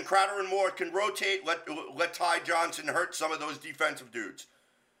field, and Crowder and Moore can rotate. Let Ty Johnson hurt some of those defensive dudes.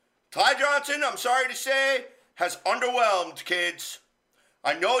 Ty Johnson, I'm sorry to say, has underwhelmed, kids.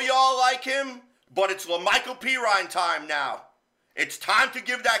 I know y'all like him, but it's LaMichael Pirine time now. It's time to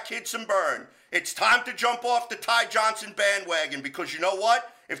give that kid some burn. It's time to jump off the Ty Johnson bandwagon, because you know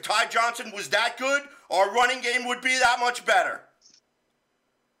what? If Ty Johnson was that good, our running game would be that much better.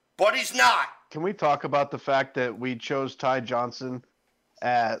 But he's not. Can we talk about the fact that we chose Ty Johnson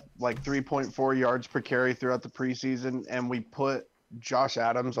at like 3.4 yards per carry throughout the preseason, and we put Josh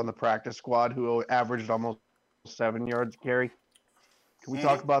Adams on the practice squad, who averaged almost 7 yards a carry? Can we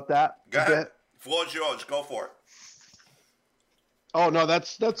talk about that Go a ahead. bit? Floor's yours. Go for it. Oh no,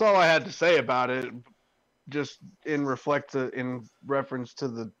 that's all I had to say about it. Just in reference to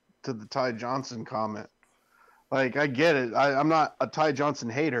the Ty Johnson comment. Like, I get it. I'm not a Ty Johnson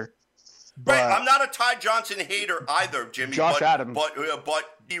hater. But Right, I'm not a Ty Johnson hater either, Jimmy. Josh Adams. But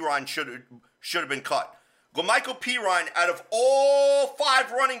Pirine should have been cut. LaMichael Pirine, out of all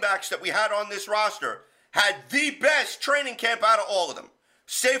 5 running backs that we had on this roster, had the best training camp out of all of them,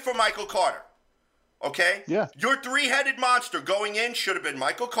 save for Michael Carter. Okay? Yeah. Your 3-headed monster going in should have been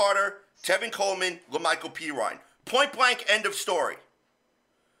Michael Carter, Tevin Coleman, LaMichael Pirine. Point blank, end of story.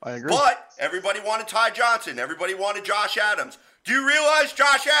 I agree. But everybody wanted Ty Johnson. Everybody wanted Josh Adams. Do you realize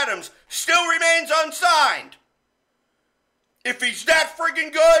Josh Adams still remains unsigned? If he's that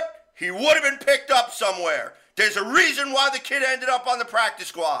friggin' good, he would have been picked up somewhere. There's a reason why the kid ended up on the practice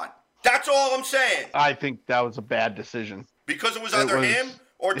squad. That's all I'm saying. I think that was a bad decision. Because it was either him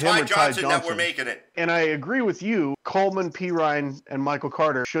or him Ty or Johnson that were making it. And I agree with you. Coleman, Pirine, and Michael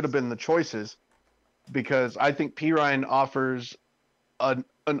Carter should have been the choices, because I think Pirine offers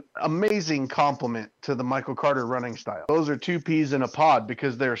an amazing complement to the Michael Carter running style. Those are 2 peas in a pod,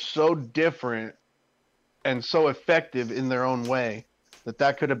 because they're so different and so effective in their own way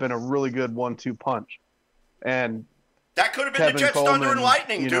that could have been a really good 1-2 punch. And That could have been Tevin the Jets Coleman, Thunder and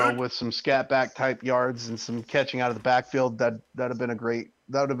Lightning, you know, dude. with some scat back type yards and some catching out of the backfield, that would have been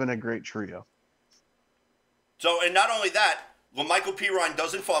a great trio. So, and not only that, LaMichael Pirine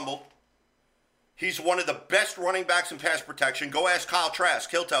doesn't fumble. He's one of the best running backs in pass protection. Go ask Kyle Trask.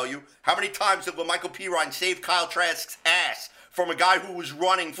 He'll tell you. How many times did LaMichael Pirine save Kyle Trask's ass from a guy who was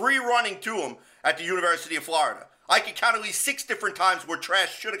free running to him at the University of Florida? I could count at least 6 different times where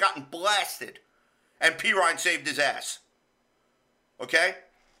Trask should have gotten blasted, and Pirine saved his ass. Okay?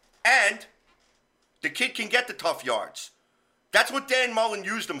 And the kid can get the tough yards. That's what Dan Mullen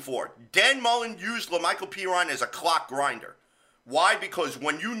used him for. Dan Mullen used LaMichael Pirine as a clock grinder. Why? Because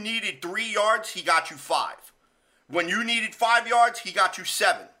when you needed 3 yards, he got you 5. When you needed 5 yards, he got you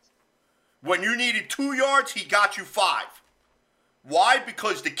 7. When you needed 2 yards, he got you 5. Why?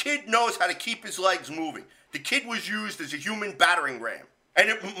 Because the kid knows how to keep his legs moving. The kid was used as a human battering ram.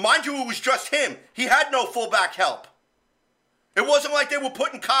 And mind you, it was just him. He had no fullback help. It wasn't like they were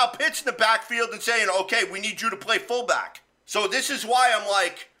putting Kyle Pitts in the backfield and saying, okay, we need you to play fullback. So this is why I'm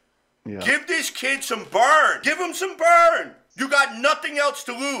like, give this kid some burn. Give him some burn. You got nothing else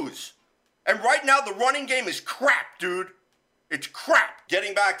to lose. And right now, the running game is crap, dude. It's crap.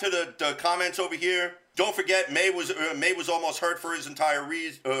 Getting back to the comments over here. Don't forget, May was almost hurt for his entire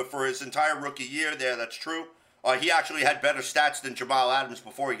rookie year. There, that's true. He actually had better stats than Jamal Adams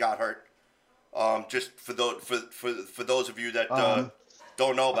before he got hurt. Just for those of you that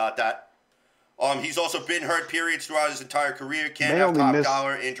don't know about that. He's also been hurt periods throughout his entire career. Can't have top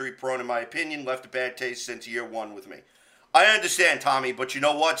dollar, injury prone in my opinion. Left a bad taste since year 1 with me. I understand, Tommy, but you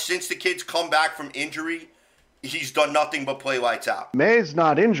know what? Since the kid's come back from injury, he's done nothing but play lights out. May's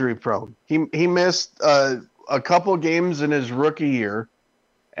not injury prone. He missed a couple games in his rookie year,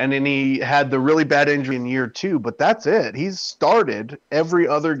 and then he had the really bad injury in year 2, but that's it. He's started every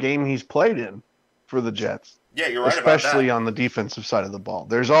other game he's played in for the Jets. Yeah, you're right about that. Especially on the defensive side of the ball.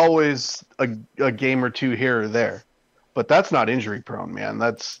 There's always a game or 2 here or there. But that's not injury prone, man.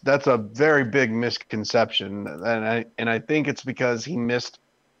 That's a very big misconception. And I think it's because he missed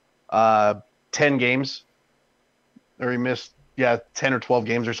 10 games. Or he missed 10 or 12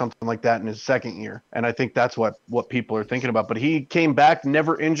 games or something like that in his second year. And I think that's what people are thinking about. But he came back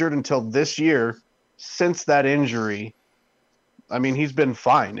never injured until this year. Since that injury, I mean, he's been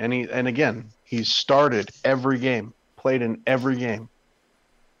fine. And again, he's started every game, played in every game.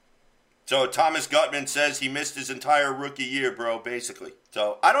 So Thomas Gutman says he missed his entire rookie year, bro, basically.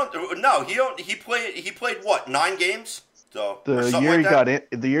 So I don't know. He played what, 9 games? So the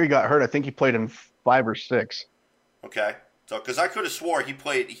year he got hurt, I think he played in 5 or 6. Okay. So, because I could have swore he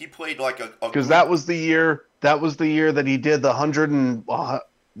played like a because that was the year that he did the 100 and what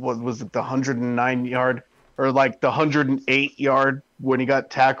was it, the 109 yard or like the 108 yard when he got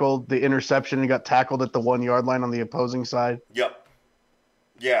tackled, the interception, and got tackled at the 1 yard line on the opposing side. Yep.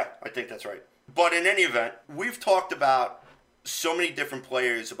 Yeah, I think that's right. But in any event, we've talked about so many different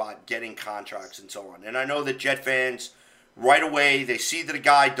players about getting contracts and so on. And I know that Jet fans, right away, they see that a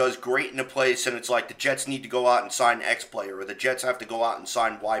guy does great in a place, and it's like the Jets need to go out and sign X player, or the Jets have to go out and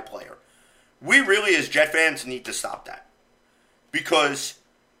sign Y player. We really, as Jet fans, need to stop that. Because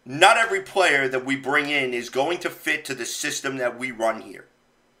not every player that we bring in is going to fit to the system that we run here.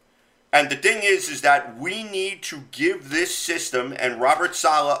 And the thing is that we need to give this system and Robert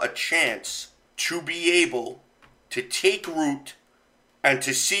Saleh a chance to be able to take root and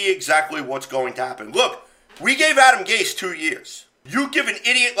to see exactly what's going to happen. Look, we gave Adam Gase 2 years. You give an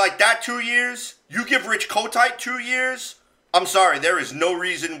idiot like that 2 years, you give Rich Kotite 2 years, I'm sorry, there is no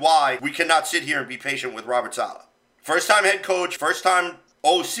reason why we cannot sit here and be patient with Robert Saleh. First time head coach, first time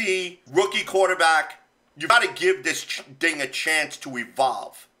OC, rookie quarterback. You got to give this thing a chance to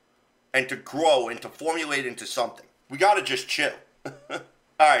evolve and to grow and to formulate into something. We got to just chill.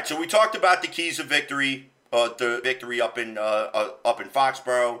 All right, so we talked about the keys of victory, the victory up in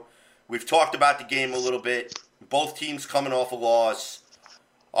Foxborough. We've talked about the game a little bit. Both teams coming off a loss.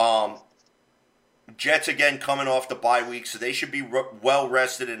 Jets again coming off the bye week, so they should be well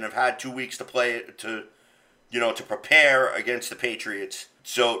rested and have had 2 weeks to play to prepare against the Patriots.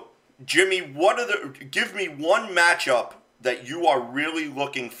 So, Jimmy, give me one matchup that you are really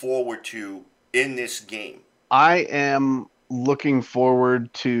looking forward to in this game. I am looking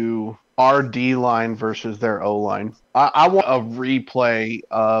forward to our D line versus their O line. I want a replay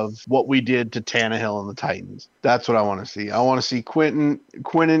of what we did to Tannehill and the Titans. That's what I want to see. I want to see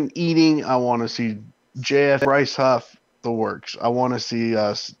Quinnen eating. I want to see JF Bryce Huff, the works. I want to see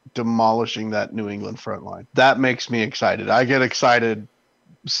us demolishing that New England front line. That makes me excited. I get excited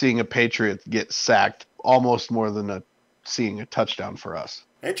seeing a Patriot get sacked almost more than seeing a touchdown for us.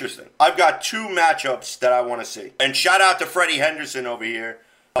 Interesting. I've got 2 matchups that I want to see. And shout out to Freddie Henderson over here.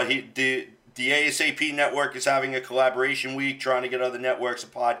 The ASAP network is having a collaboration week, trying to get other networks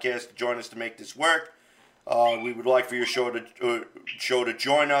and podcasts to join us to make this work. We would like for your show to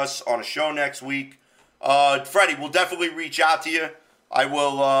join us on a show next week. Freddie, we'll definitely reach out to you. I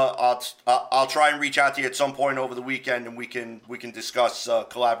will. I'll try and reach out to you at some point over the weekend, and we can discuss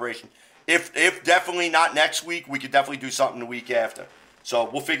collaboration. If definitely not next week, we could definitely do something the week after. So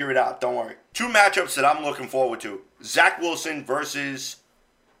we'll figure it out. Don't worry. 2 matchups that I'm looking forward to: Zach Wilson versus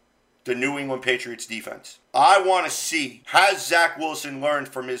the New England Patriots defense. I want to see, has Zach Wilson learned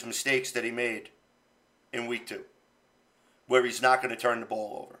from his mistakes that he made in week 2, where he's not going to turn the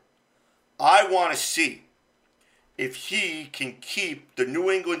ball over. I want to see if he can keep the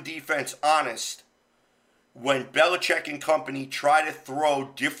New England defense honest when Belichick and company try to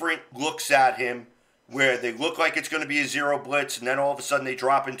throw different looks at him where they look like it's going to be a zero blitz and then all of a sudden they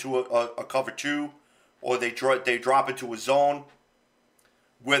drop into a cover 2 or they drop into a zone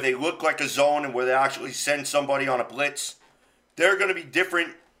where they look like a zone and where they actually send somebody on a blitz. There are going to be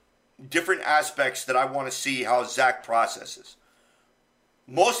different aspects that I want to see how Zach processes.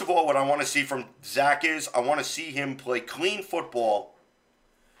 Most of all, what I want to see from Zach is I want to see him play clean football,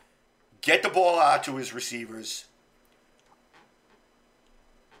 get the ball out to his receivers.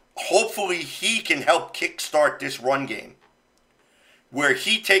 Hopefully he can help kickstart this run game where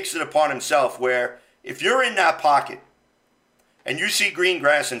he takes it upon himself, where if you're in that pocket and you see green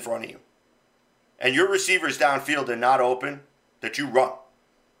grass in front of you and your receivers downfield are not open, that you run.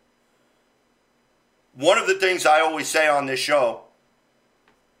 One of the things I always say on this show,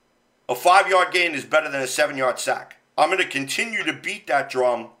 a 5-yard gain is better than a 7-yard sack. I'm going to continue to beat that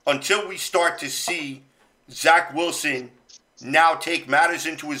drum until we start to see Zach Wilson now take matters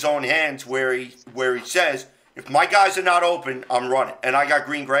into his own hands where he says, if my guys are not open, I'm running. And I got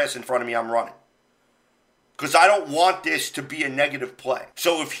green grass in front of me, I'm running. Because I don't want this to be a negative play.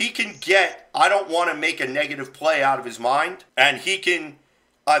 So if he can I don't want to make a negative play out of his mind, and he can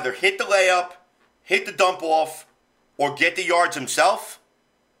either hit the layup, hit the dump off, or get the yards himself,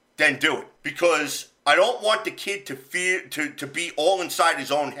 then do it. Because I don't want the kid to be all inside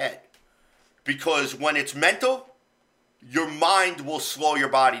his own head. Because when it's mental, your mind will slow your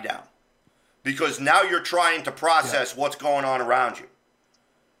body down. Because now you're trying to process what's going on around you.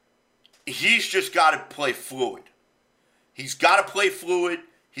 He's just got to play fluid. He's got to play fluid.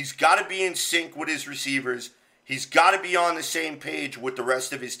 He's got to be in sync with his receivers. He's got to be on the same page with the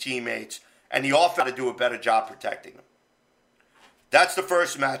rest of his teammates. And he also got to do a better job protecting them. That's the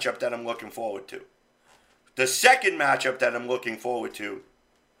first matchup that I'm looking forward to. The second matchup that I'm looking forward to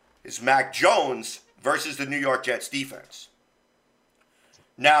is Mac Jones versus the New York Jets defense.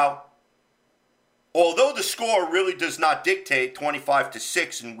 Now, although the score really does not dictate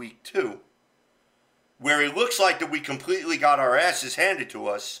 25-6 in week 2, where it looks like that we completely got our asses handed to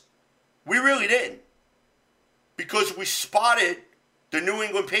us, we really didn't. Because we spotted the New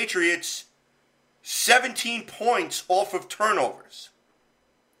England Patriots 17 points off of turnovers.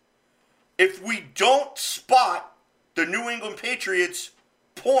 If we don't spot the New England Patriots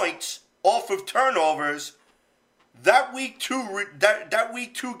points off of turnovers, that week 2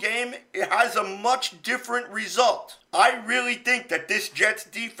 game, it has a much different result. I really think that this Jets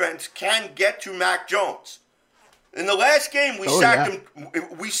defense can get to Mac Jones. In the last game, we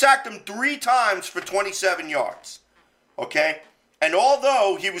sacked him 3 times for 27 yards. Okay? And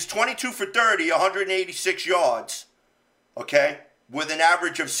although he was 22 for 30, 186 yards, okay, with an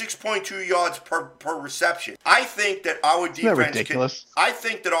average of 6.2 yards per reception, I think that our defense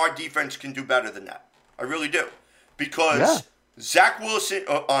can do better than that. I really do. Because Mac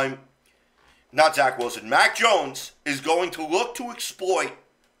Jones is going to look to exploit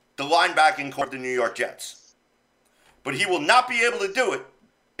the linebacking core of the New York Jets. But he will not be able to do it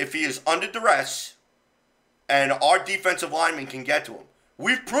if he is under duress and our defensive linemen can get to him.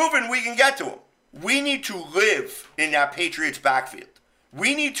 We've proven we can get to him. We need to live in that Patriots backfield.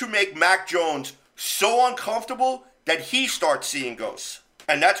 We need to make Mac Jones so uncomfortable that he starts seeing ghosts.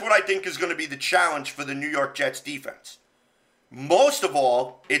 And that's what I think is going to be the challenge for the New York Jets defense. Most of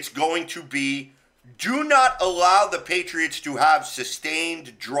all, it's going to be, do not allow the Patriots to have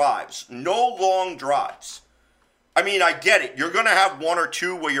sustained drives. No long drives. I mean, I get it. You're going to have 1 or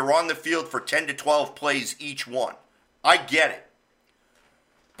 2 where you're on the field for 10 to 12 plays each one. I get it.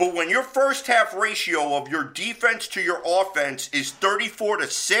 But when your first half ratio of your defense to your offense is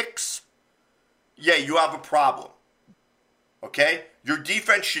 34-6, yeah, you have a problem. Okay? Your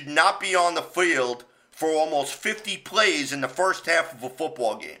defense should not be on the field for almost 50 plays in the first half of a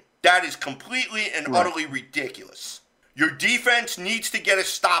football game. That is completely and utterly ridiculous. Your defense needs to get a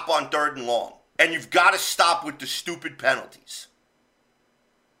stop on 3rd and long. And you've got to stop with the stupid penalties.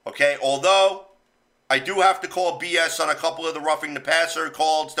 Okay? Although, I do have to call BS on a couple of the roughing the passer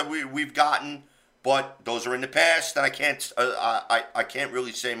calls that we've gotten. But those are in the past, and I can't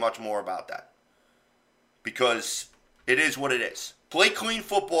really say much more about that. Because it is what it is. Play clean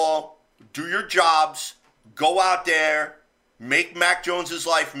football, do your jobs, go out there, make Mac Jones'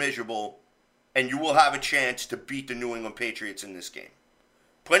 life miserable, and you will have a chance to beat the New England Patriots in this game.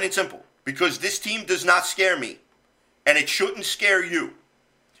 Plain and simple. Because this team does not scare me, and it shouldn't scare you.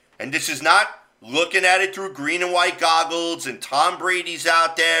 And this is not looking at it through green and white goggles, and Tom Brady's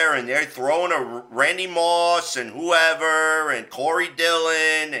out there, and they're throwing a Randy Moss, and whoever, and Corey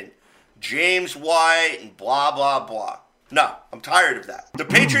Dillon, and James White, and blah, blah, blah. No, I'm tired of that. The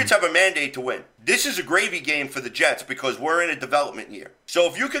Patriots have a mandate to win. This is a gravy game for the Jets because we're in a development year. So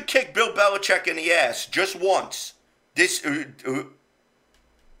if you could kick Bill Belichick in the ass just once, in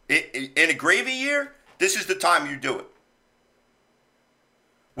a gravy year, this is the time you do it.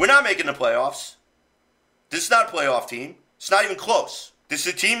 We're not making the playoffs. This is not a playoff team. It's not even close. This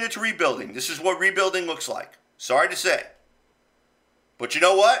is a team that's rebuilding. This is what rebuilding looks like. Sorry to say. But you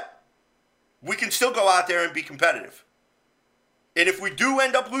know what? We can still go out there and be competitive. And if we do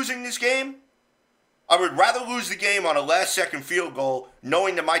end up losing this game, I would rather lose the game on a last-second field goal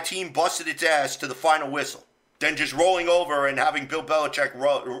knowing that my team busted its ass to the final whistle than just rolling over and having Bill Belichick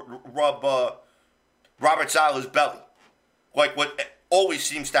rub Robert Saleh's belly. Like what always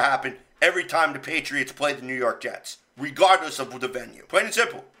seems to happen every time the Patriots play the New York Jets, regardless of the venue. Plain and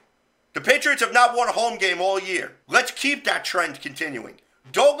simple. The Patriots have not won a home game all year. Let's keep that trend continuing.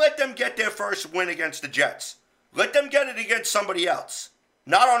 Don't let them get their first win against the Jets. Let them get it against somebody else.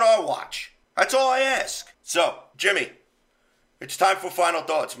 Not on our watch. That's all I ask. So, Jimmy, it's time for final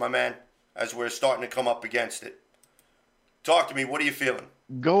thoughts, my man, as we're starting to come up against it. Talk to me. What are you feeling?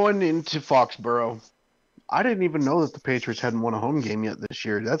 Going into Foxborough, I didn't even know that the Patriots hadn't won a home game yet this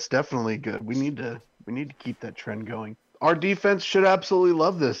year. That's definitely good. We need to keep that trend going. Our defense should absolutely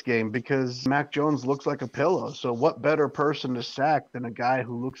love this game because Mac Jones looks like a pillow. So what better person to sack than a guy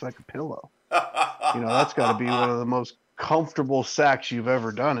who looks like a pillow? That's got to be one of the most comfortable sacks you've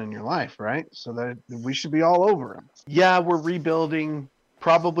ever done in your life, right? So that we should be all over him. Yeah, we're rebuilding.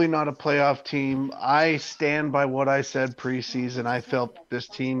 Probably not a playoff team. I stand by what I said preseason. I felt this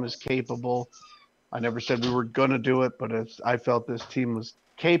team is capable. I never said we were going to do it, but I felt this team was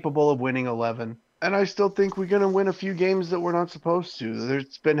capable of winning 11. And I still think we're going to win a few games that we're not supposed to.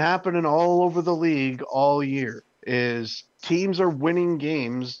 It's been happening all over the league all year. is teams are winning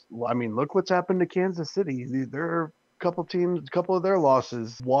games. I mean, look what's happened to Kansas City. There are a couple of their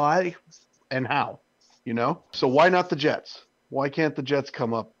losses. Why and how? You know? So why not the Jets? Why can't the Jets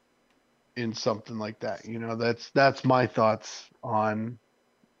come up in something like that? You know, that's my thoughts on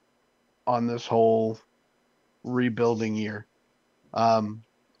this whole rebuilding year.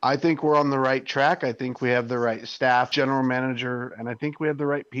 I think we're on the right track. I think we have the right staff, general manager, and I think we have the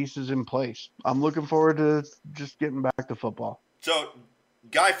right pieces in place. I'm looking forward to just getting back to football. So,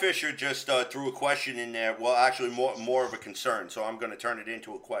 Guy Fisher just threw a question in there. Well, actually, more of a concern. So I'm going to turn it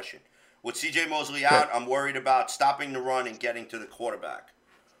into a question. With C.J. Mosley out, I'm worried about stopping the run and getting to the quarterback.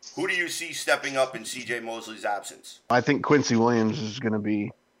 Who do you see stepping up in C.J. Mosley's absence? I think Quincy Williams is going to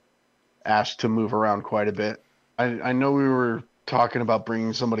be asked to move around quite a bit. I know we were talking about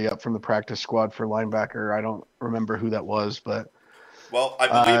bringing somebody up from the practice squad for linebacker. I don't remember who that was, but well, I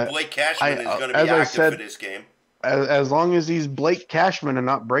believe Blake Cashman is going to be active for this game. As long as he's Blake Cashman and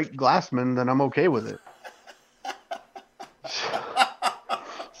not Blake Glassman, then I'm okay with it.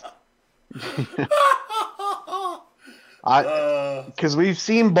 Because we've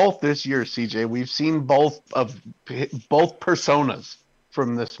seen both this year, CJ. We've seen both personas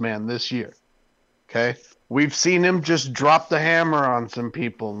from this man this year. Okay, we've seen him just drop the hammer on some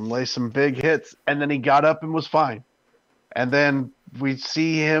people and lay some big hits, and then he got up and was fine. And then we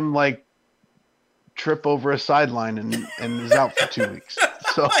see him like trip over a sideline and is out for 2 weeks.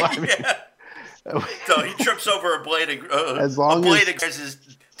 So I mean, so he trips over a blade and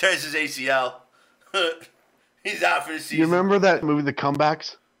tears his ACL. He's out for the season. You remember that movie, The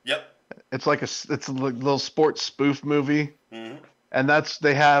Comebacks? Yep. It's like it's a little sports spoof movie. Mm-hmm. And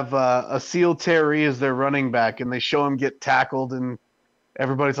they have Asil Terry as their running back, and they show him get tackled, and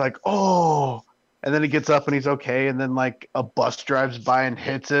everybody's like, oh. And then he gets up and he's okay, and then like a bus drives by and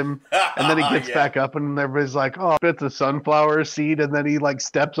hits him, and then he gets back up, and everybody's like, oh, it's a sunflower seed, and then he like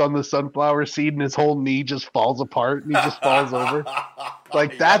steps on the sunflower seed, and his whole knee just falls apart, and he just falls over.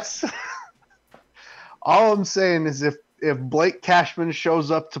 Like that's all I'm saying is if Blake Cashman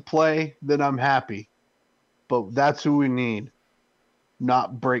shows up to play, then I'm happy. But that's who we need,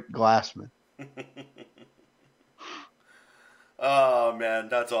 not Blake Glassman. Oh, man,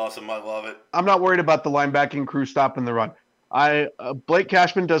 that's awesome. I love it. I'm not worried about the linebacking crew stopping the run. Blake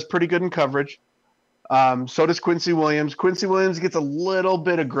Cashman does pretty good in coverage. So does Quincy Williams. Quincy Williams gets a little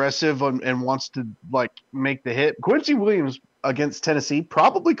bit aggressive and wants to like make the hit. Quincy Williams against Tennessee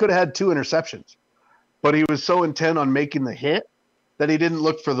probably could have had 2 interceptions, but he was so intent on making the hit that he didn't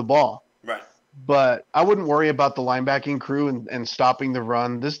look for the ball. Right. But I wouldn't worry about the linebacking crew and stopping the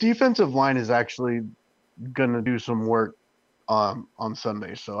run. This defensive line is actually going to do some work on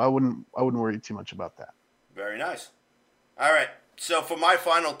Sunday, so I wouldn't worry too much about that. Very nice. All right. So for my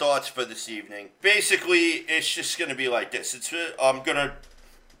final thoughts for this evening, basically it's just going to be like this. I'm going to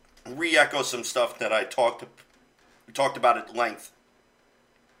re-echo some stuff that we talked about at length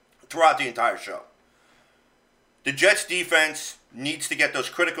throughout the entire show. The Jets defense needs to get those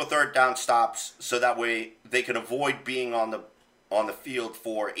critical third down stops so that way they can avoid being on the field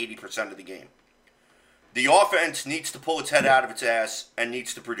for 80% of the game. The offense needs to pull its head out of its ass and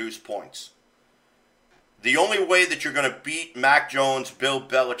needs to produce points. The only way that you're going to beat Mac Jones, Bill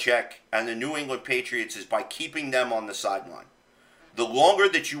Belichick, and the New England Patriots is by keeping them on the sideline. The longer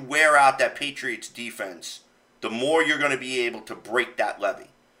that you wear out that Patriots defense, the more you're going to be able to break that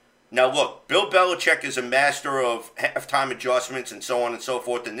levee. Now look, Bill Belichick is a master of halftime adjustments and so on and so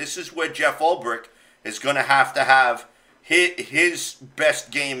forth, and this is where Jeff Ulbrich is going to have his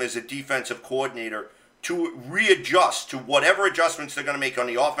best game as a defensive coordinator to readjust to whatever adjustments they're going to make on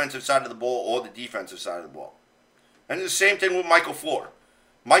the offensive side of the ball or the defensive side of the ball. And it's the same thing with Michael Flohr.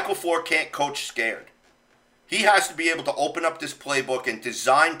 Michael Flohr can't coach scared. He has to be able to open up this playbook and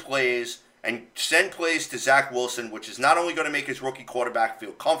design plays and send plays to Zach Wilson, which is not only going to make his rookie quarterback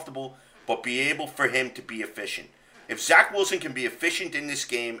feel comfortable, but be able for him to be efficient. If Zach Wilson can be efficient in this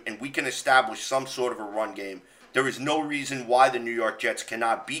game and we can establish some sort of a run game, there is no reason why the New York Jets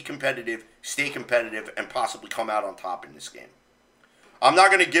cannot be competitive, stay competitive, and possibly come out on top in this game. I'm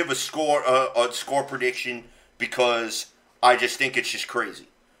not going to give a score prediction because I just think it's just crazy.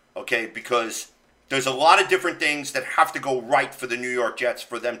 Okay, because there's a lot of different things that have to go right for the New York Jets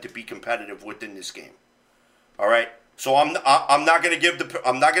for them to be competitive within this game. All right, so I'm not going to give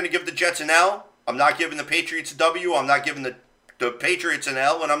the Jets an L. I'm not giving the Patriots a W. I'm not giving the Patriots an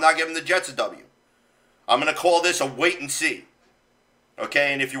L, and I'm not giving the Jets a W. I'm going to call this a wait and see.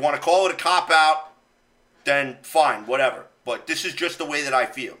 Okay, and if you want to call it a cop-out, then fine, whatever. But this is just the way that I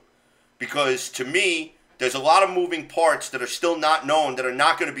feel. Because to me, there's a lot of moving parts that are still not known, that are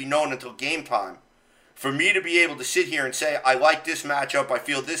not going to be known until game time, for me to be able to sit here and say, I like this matchup, I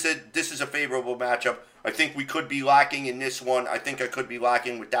feel this is a favorable matchup, I think we could be lacking in this one, I think I could be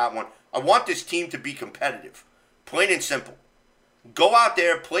lacking with that one. I want this team to be competitive. Plain and simple. Go out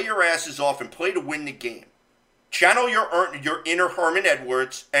there, play your asses off, and play to win the game. Channel your inner Herman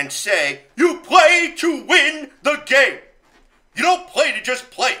Edwards and say, you play to win the game. You don't play to just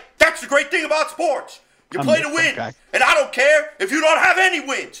play. That's the great thing about sports. You play to win. And I don't care if you don't have any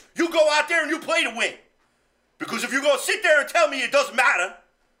wins. You go out there and you play to win. Because if you're going to sit there and tell me it doesn't matter,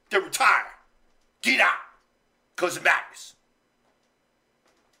 then retire. Get out. Because it matters.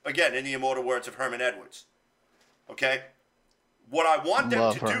 Again, in the immortal words of Herman Edwards. Okay? What I want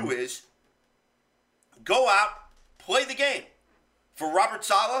them to do is go out, play the game. For Robert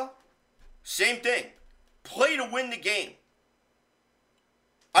Saleh, same thing. Play to win the game.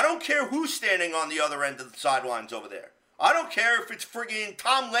 I don't care who's standing on the other end of the sidelines over there. I don't care if it's friggin'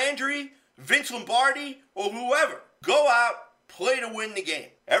 Tom Landry, Vince Lombardi, or whoever. Go out, play to win the game.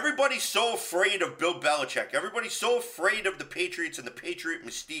 Everybody's so afraid of Bill Belichick. Everybody's so afraid of the Patriots and the Patriot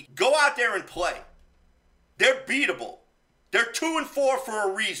mystique. Go out there and play. They're beatable. They're 2-4 for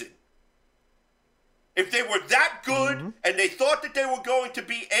a reason. If they were that good and they thought that they were going to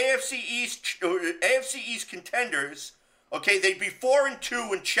be AFC East contenders, okay, they'd be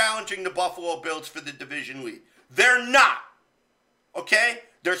 4-2 and challenging the Buffalo Bills for the division lead. They're not. Okay?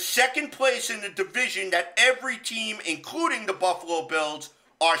 They're second place in the division that every team, including the Buffalo Bills,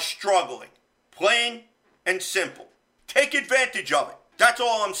 are struggling. Plain and simple. Take advantage of it. That's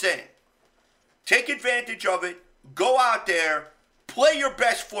all I'm saying. Take advantage of it. Go out there. Play your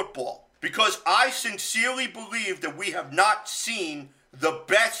best football. Because I sincerely believe that we have not seen the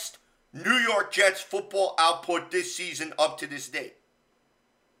best New York Jets football output this season up to this date.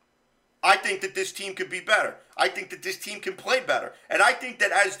 I think that this team could be better. I think that this team can play better. And I think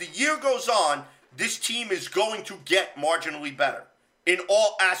that as the year goes on, this team is going to get marginally better in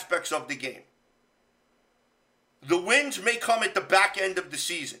all aspects of the game. The wins may come at the back end of the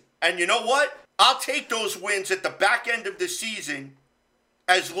season. And you know what? I'll take those wins at the back end of the season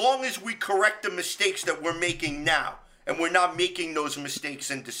as long as we correct the mistakes that we're making now. And we're not making those mistakes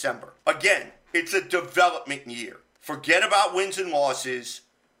in December. Again, it's a development year. Forget about wins and losses.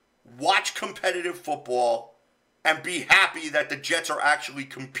 Watch competitive football. And be happy that the Jets are actually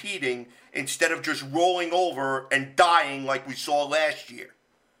competing instead of just rolling over and dying like we saw last year.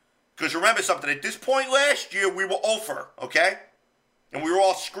 Because remember something, at this point last year, we were over, okay? And we were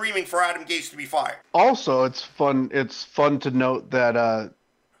all screaming for Adam Gase to be fired. Also, it's fun to note that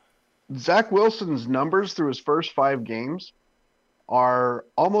Zach Wilson's numbers through his first 5 games are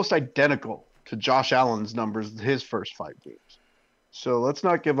almost identical to Josh Allen's numbers his first 5 games. So let's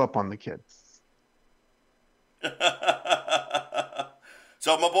not give up on the kid.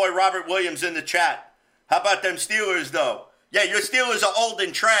 So my boy Robert Williams in the chat. How about them Steelers, though? Yeah, your Steelers are old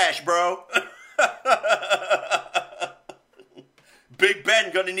and trash, bro. Big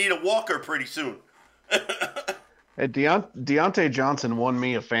Ben gonna need a walker pretty soon. Hey, Deontay Johnson won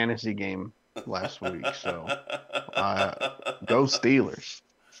me a fantasy game last week, so go Steelers.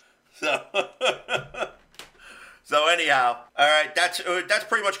 So anyhow, all right, that's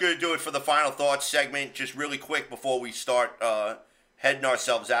pretty much going to do it for the final thoughts segment. Just really quick before we start heading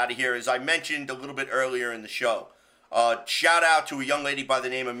ourselves out of here, as I mentioned a little bit earlier in the show, shout out to a young lady by the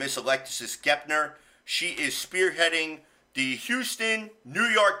name of Miss Alexis Gepner. She is spearheading the Houston New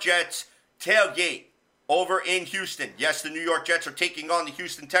York Jets tailgate over in Houston. Yes, the New York Jets are taking on the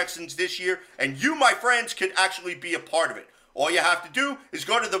Houston Texans this year, and you, my friends, could actually be a part of it. All you have to do is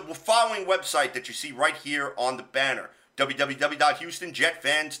go to the following website that you see right here on the banner,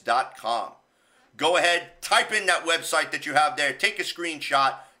 www.houstonjetfans.com. Go ahead, type in that website that you have there, take a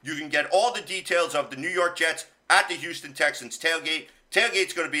screenshot. You can get all the details of the New York Jets at the Houston Texans tailgate.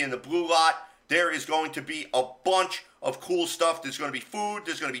 Tailgate's going to be in the blue lot. There is going to be a bunch of cool stuff. There's going to be food.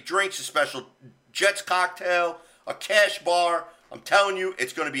 There's going to be drinks, a special Jets cocktail, a cash bar. I'm telling you,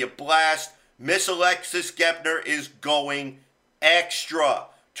 it's going to be a blast. Miss Alexis Gepner is going extra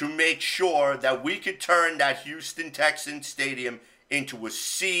to make sure that we could turn that Houston Texans stadium into a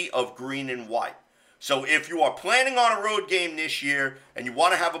sea of green and white. So if you are planning on a road game this year and you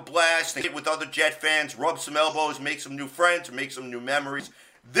want to have a blast and get with other Jet fans, rub some elbows, make some new friends, or make some new memories,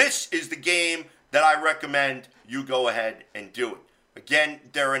 this is the game that I recommend you go ahead and do it. Again,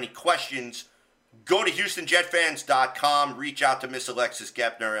 if there are any questions, go to HoustonJetFans.com, reach out to Miss Alexis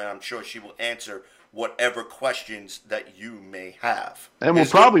Gepner, and I'm sure she will answer whatever questions that you may have. And we'll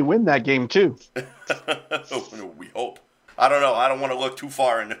probably win that game too. We hope. I don't know. I don't want to look too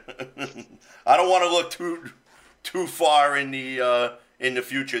far in. I don't want to look too far in the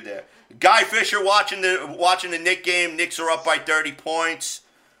future there. Guy Fisher watching the Knicks game. Knicks are up by 30 points.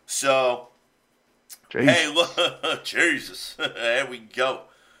 So, Jeez. hey, look, Jesus, there we go.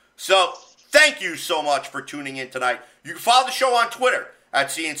 So, thank you so much for tuning in tonight. You can follow the show on Twitter at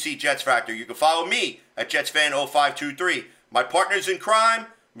CNC Jets Factor. You can follow me at JetsFan0523. My partners in crime,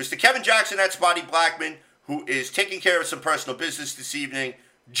 Mr. Kevin Jackson at Spotty Blackman, who is taking care of some personal business this evening.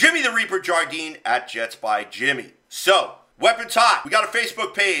 Jimmy the Reaper Jardine at Jets by Jimmy. So, Weapons Hot. We got a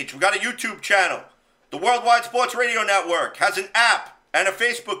Facebook page. We got a YouTube channel. The Worldwide Sports Radio Network has an app and a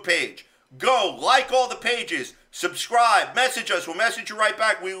Facebook page. Go, like all the pages, subscribe, message us. We'll message you right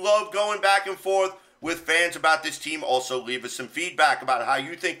back. We love going back and forth with fans about this team. Also, leave us some feedback about how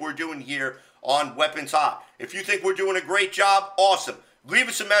you think we're doing here on Weapons Hot. If you think we're doing a great job, awesome. Leave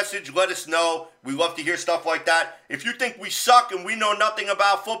us a message. Let us know. We love to hear stuff like that. If you think we suck and we know nothing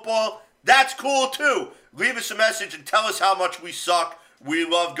about football, that's cool too. Leave us a message and tell us how much we suck. We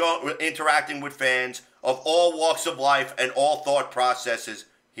love interacting with fans of all walks of life and all thought processes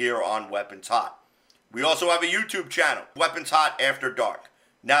here on Weapons Hot. We also have a YouTube channel, Weapons Hot After Dark.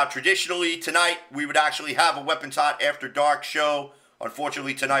 Now, traditionally, tonight, we would actually have a Weapons Hot After Dark show.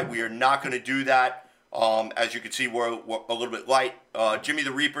 Unfortunately, tonight, we are not going to do that. As you can see, we're a little bit light. Jimmy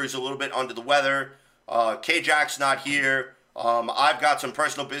the Reaper is a little bit under the weather. K-Jack's not here. I've got some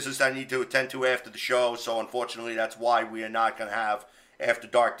personal business that I need to attend to after the show, so unfortunately, that's why we are not going to have After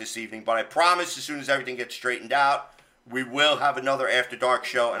Dark this evening. But I promise, as soon as everything gets straightened out, we will have another After Dark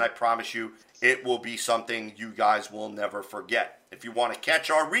show, and I promise you, it will be something you guys will never forget. If you want to catch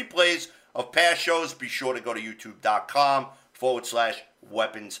our replays of past shows, be sure to go to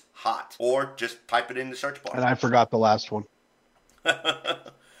youtube.com/Weapons Hot, or just type it in the search bar. And I forgot the last one.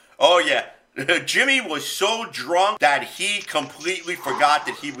 Oh, yeah. Jimmy was so drunk that he completely forgot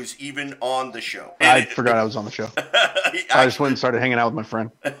that he was even on the show. I forgot I was on the show. I just went and started hanging out with my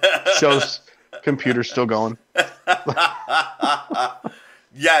friend. Show's computer's still going.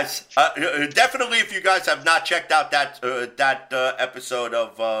 Yes, definitely. If you guys have not checked out that episode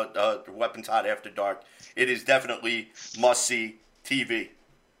of Weapons Hot After Dark, it is definitely must-see TV.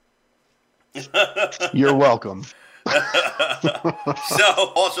 You're welcome.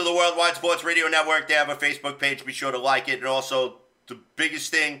 So, also the Worldwide Sports Radio Network, they have a Facebook page. Be sure to like it. And also, the biggest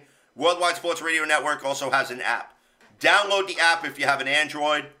thing, Worldwide Sports Radio Network also has an app. Download the app if you have an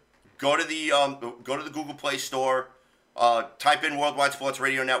Android. Go to the Google Play Store. Type in Worldwide Sports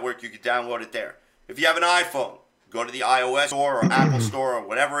Radio Network. You can download it there. If you have an iPhone, go to the iOS Store or Apple Store or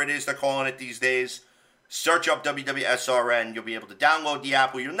whatever it is they're calling it these days. Search up WWSRN. You'll be able to download the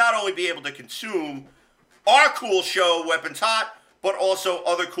app where you'll not only be able to consume our cool show, Weapons Hot, but also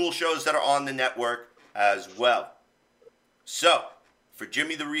other cool shows that are on the network as well. So, for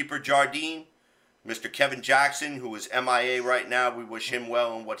Jimmy the Reaper Jardine, Mr. Kevin Jackson, who is MIA right now, we wish him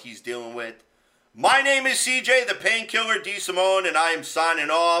well in what he's dealing with. My name is CJ, the Painkiller D. Simone, and I am signing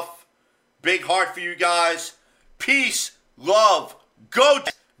off. Big heart for you guys. Peace, love, go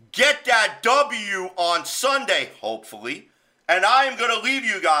get that W on Sunday, hopefully. And I am going to leave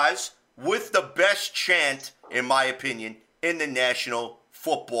you guys with the best chant, in my opinion, in the National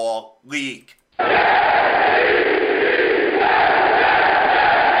Football League.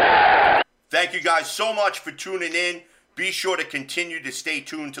 Thank you guys so much for tuning in. Be sure to continue to stay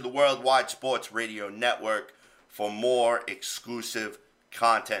tuned to the Worldwide Sports Radio Network for more exclusive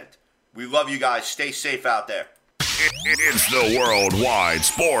content. We love you guys. Stay safe out there. It's the Worldwide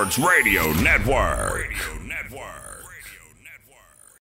Sports Radio Network.